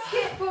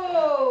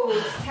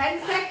basketballs.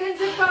 10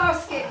 seconds of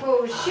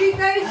basketballs. Shoot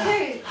those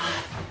hoops.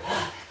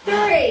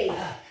 3,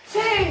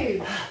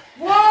 2,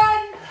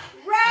 1,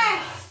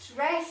 rest.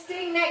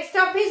 Resting. Next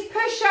up is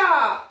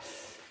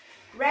push-ups.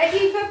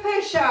 Ready for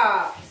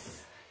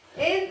push-ups.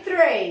 In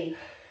 3,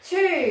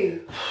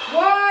 2,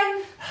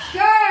 1,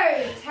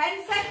 go.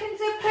 10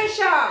 seconds of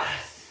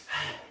push-ups.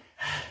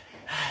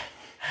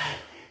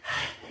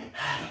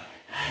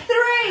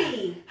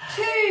 3,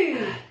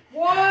 2,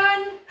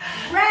 1,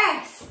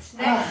 rest.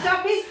 Next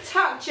up is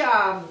tuck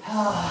jumps.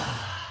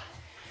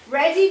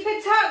 Ready for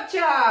tuck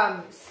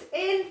jumps.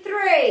 In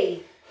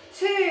 3,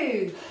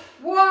 2,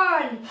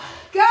 1,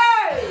 go.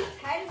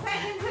 10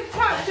 seconds of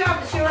tuck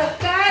jumps. You're a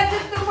third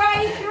of the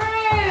way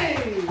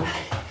through.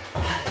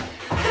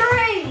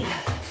 3,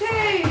 2,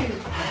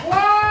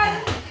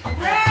 1,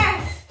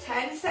 rest.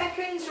 10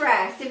 seconds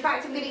rest. In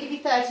fact, I'm going to give you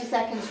 30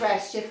 seconds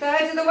rest. You're a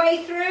third of the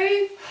way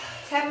through.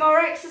 10 more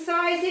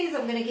exercises.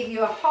 I'm going to give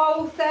you a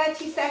whole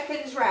 30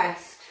 seconds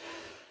rest.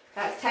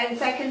 That's 10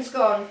 seconds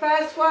gone.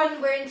 First one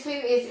we're into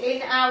is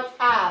in-out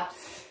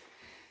abs.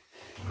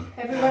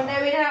 Everyone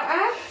know in-out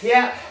abs?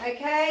 Yeah.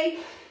 Okay.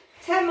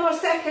 10 more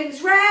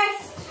seconds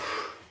rest.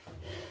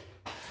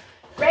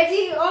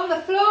 Ready on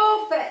the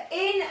floor for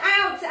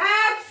in-out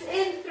abs.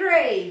 In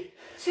 3,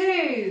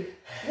 2,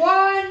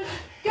 1,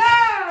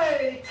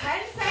 go.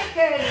 10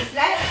 seconds.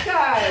 Let's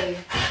go.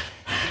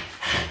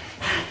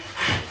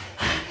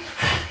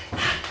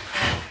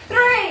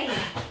 3,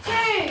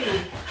 2,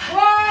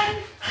 1,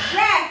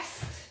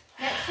 rest.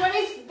 Next one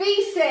is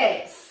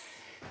V-sits.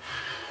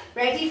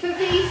 Ready for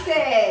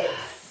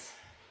V-sits.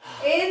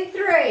 In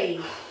 3,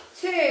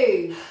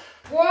 2,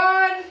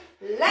 1,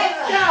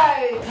 let's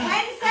go.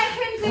 10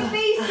 seconds of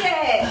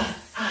V-sits.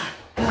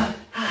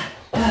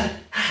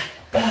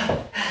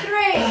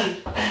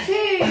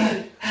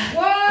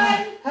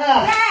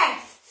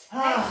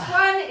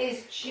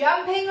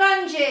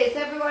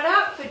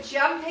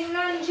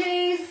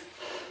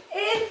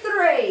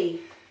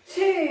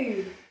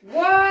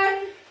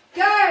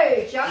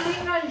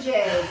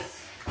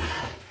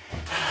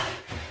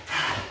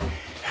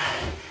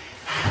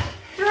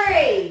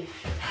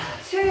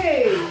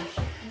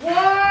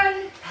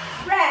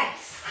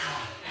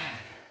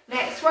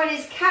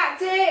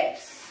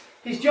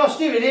 Josh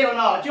doing it or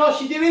not?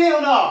 Josh, you doing it or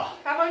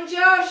not? Come on,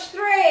 Josh.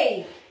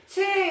 3,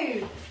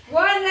 2,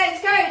 1.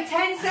 Let's go.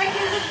 10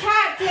 seconds of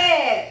cat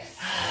dips.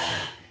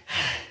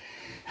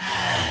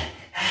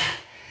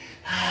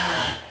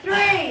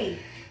 3,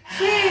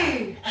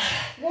 2,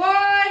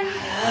 1.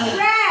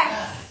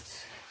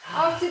 Rest.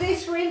 After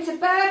this, we're into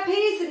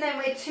burpees, and then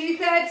we're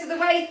 2/3 of the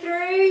way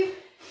through.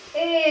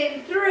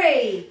 In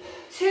 3,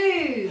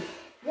 2,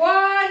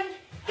 1.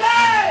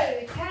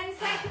 Go. 10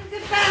 seconds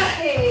of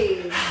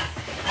burpees.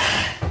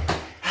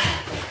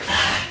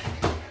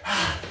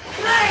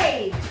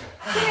 3,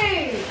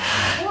 2,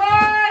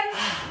 1.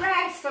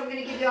 Rest. I'm going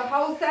to give you a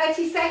whole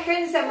 30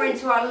 seconds, then we're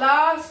into our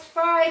last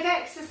 5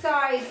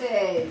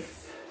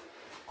 exercises.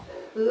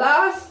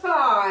 Last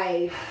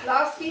 5.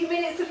 Last few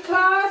minutes of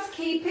class.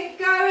 Keep it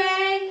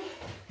going.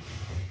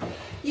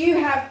 You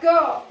have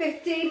got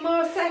 15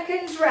 more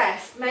seconds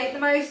rest. Make the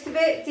most of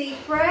it.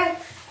 Deep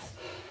breaths.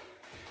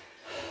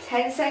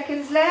 10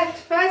 seconds left.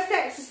 First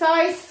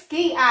exercise,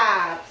 ski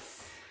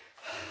abs.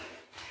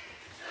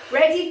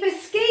 Ready for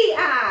ski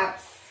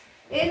abs.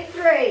 In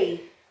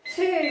 3,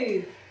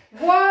 2,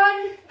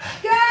 1,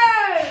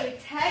 go.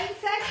 10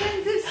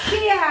 seconds of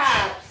ski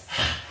abs.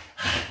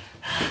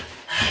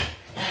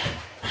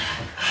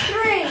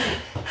 3,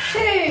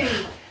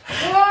 2,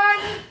 1,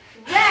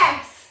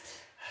 rest.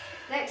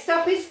 Next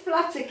up is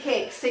flutter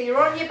kicks. So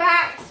you're on your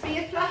backs for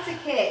your flutter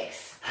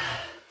kicks.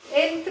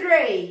 In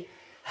 3,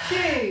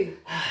 2,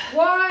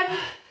 1,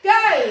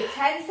 go.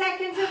 10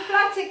 seconds of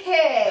flutter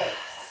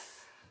kicks.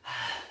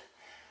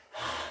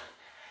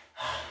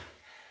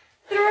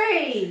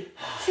 3,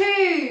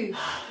 2,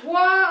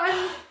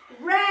 1,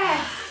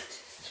 rest.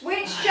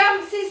 Switch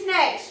jumps is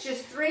next.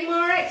 Just 3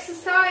 more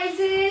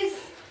exercises.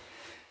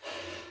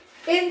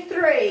 In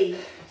 3,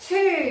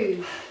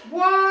 2,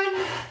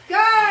 1,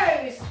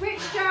 go.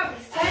 Switch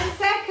jumps, 10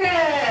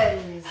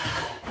 seconds.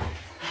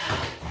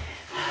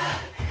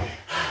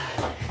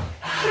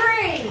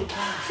 3,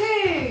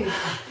 2,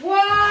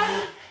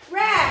 1,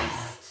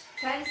 rest.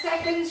 10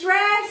 seconds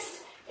rest.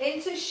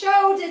 Into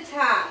shoulder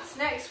taps.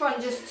 Next one,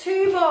 just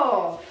 2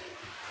 more.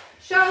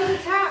 Shoulder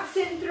taps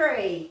in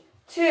 3,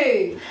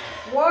 2,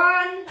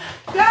 1,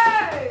 go.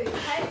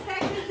 10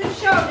 seconds of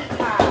shoulder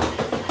taps.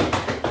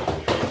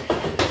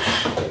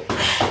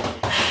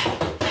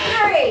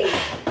 3,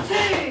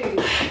 2,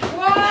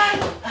 1,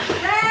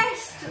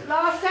 rest.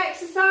 Last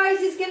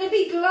exercise is going to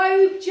be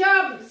globe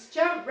jumps.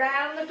 Jump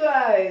round the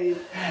globe.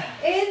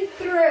 In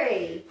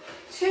 3,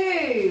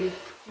 2,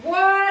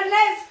 1,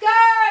 let's go.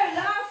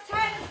 Last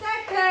 10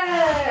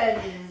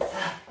 seconds.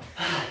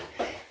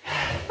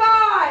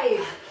 5,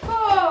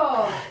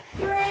 4,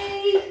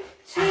 3,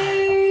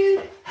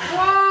 2,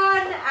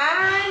 1,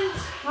 and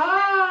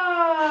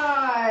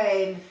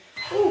time.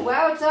 Oh,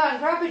 well done.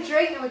 Grab a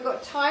drink and we've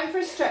got time for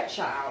a stretch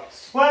out.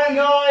 Well done,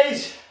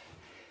 guys.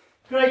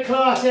 Great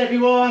class,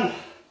 everyone.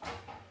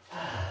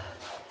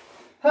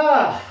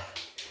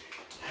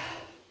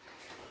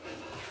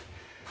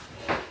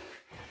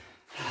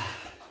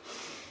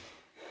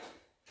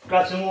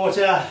 Grab some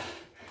water.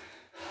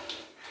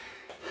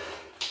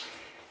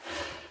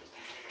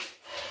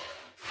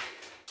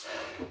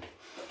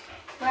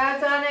 Well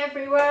done,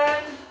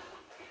 everyone.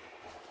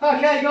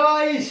 Okay,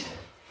 guys.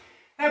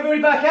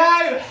 Everybody back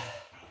out.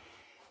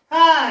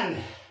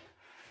 And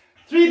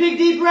 3 big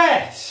deep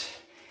breaths.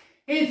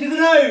 In through the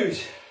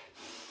nose.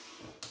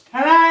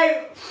 And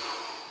out.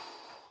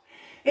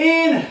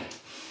 In.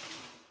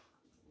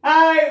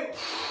 Out.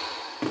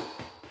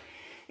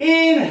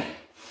 In.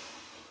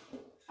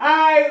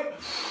 Out.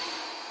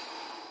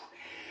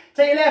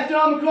 Take your left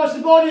arm across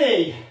the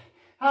body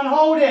and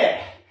hold it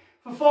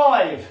for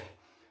 5,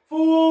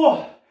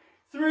 4,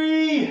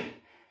 3,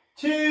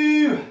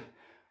 2,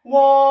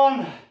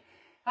 1,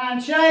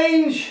 and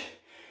change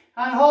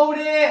and hold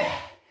it.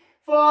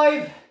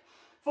 5,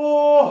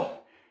 4,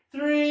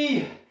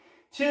 3,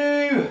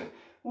 2,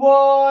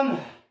 1,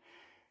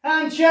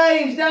 and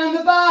change down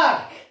the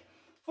back.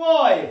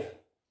 5,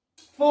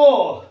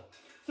 4,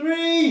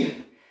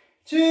 3,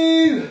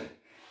 2,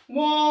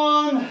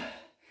 1,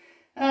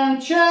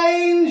 and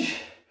change,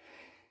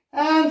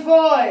 and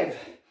 5,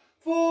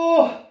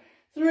 4,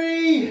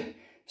 3,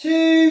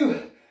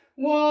 2,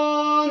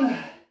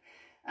 1,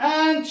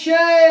 and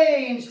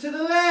change to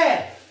the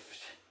left.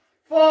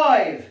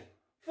 5,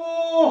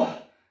 4,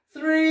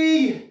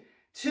 3,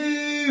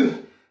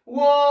 2,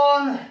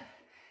 1,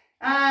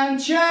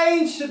 and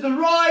change to the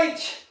right.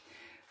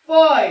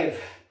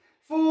 5,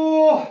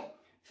 4,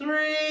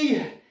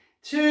 3,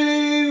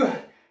 2,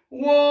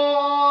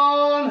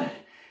 1,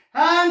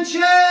 and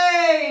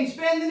change.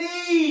 Bend the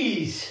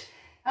knees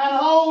and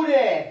hold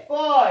it.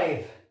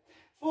 5,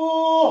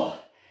 4,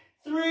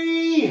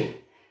 3,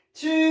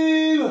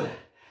 2,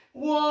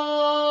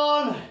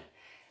 1,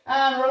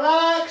 and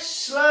relax.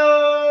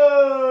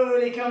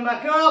 Slowly come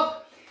back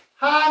up.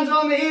 Hands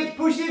on the hips,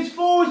 push the hips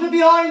forwards but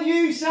behind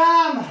you,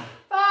 Sam.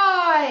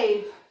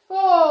 5,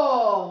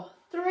 4,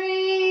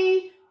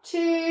 3,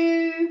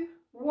 2,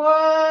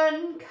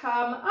 1,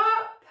 come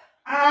up.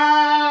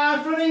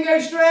 And flamingo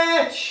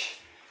stretch.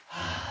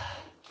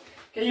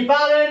 Get your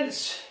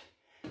balance,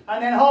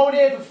 and then hold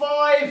it for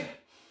 5,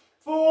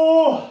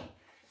 4,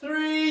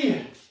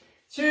 3,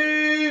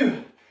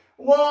 2,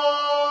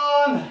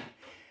 1,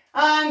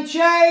 and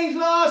change,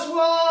 last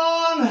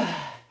one,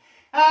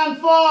 and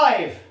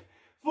 5,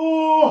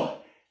 4,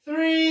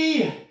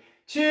 3,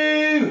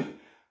 2,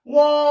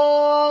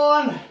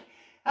 1,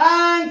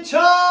 and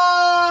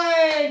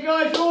time.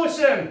 Guys,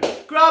 awesome.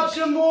 Grab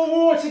some more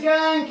water,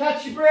 gang,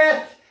 catch your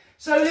breath.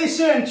 So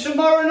listen,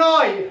 tomorrow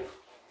night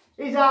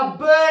is our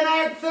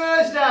Burnout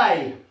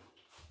Thursday.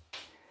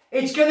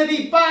 It's going to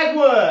be bag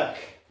work.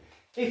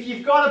 If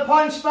you've got a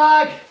punch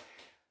bag,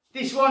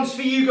 this one's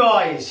for you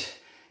guys.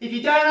 If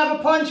you don't have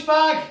a punch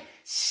bag,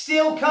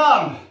 still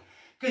come,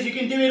 because you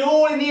can do it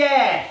all in the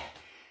air.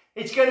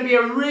 It's going to be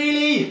a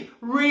really,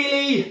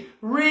 really,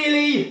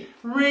 really,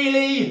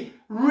 really,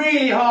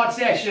 really hard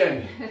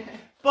session.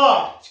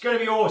 But it's going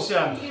to be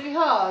awesome. It's going to be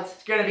hard.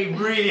 It's going to be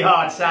really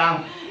hard,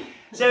 Sam.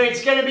 So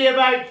it's going to be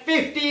about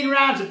 15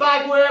 rounds of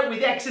bag work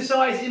with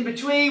exercises in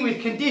between,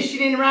 with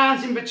conditioning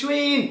rounds in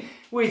between,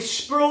 with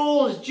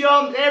sprawls,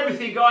 jumps,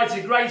 everything, guys.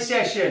 It's a great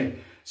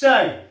session.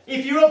 So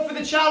if you're up for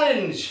the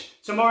challenge,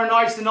 tomorrow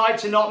night's the night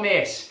to not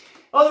miss.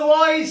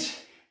 Otherwise,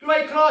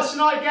 great class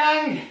tonight,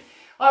 gang.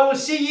 I will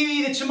see you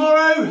either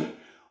tomorrow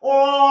or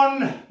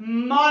on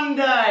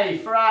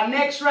Monday for our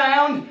next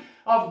round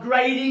of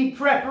grading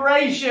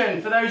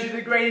preparation for those of you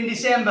that grade in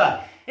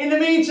December. In the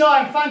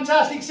meantime,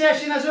 fantastic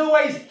session as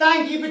always.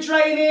 Thank you for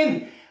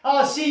training.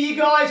 I'll see you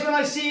guys when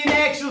I see you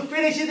next. We'll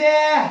finish it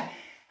there.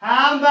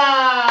 And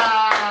back.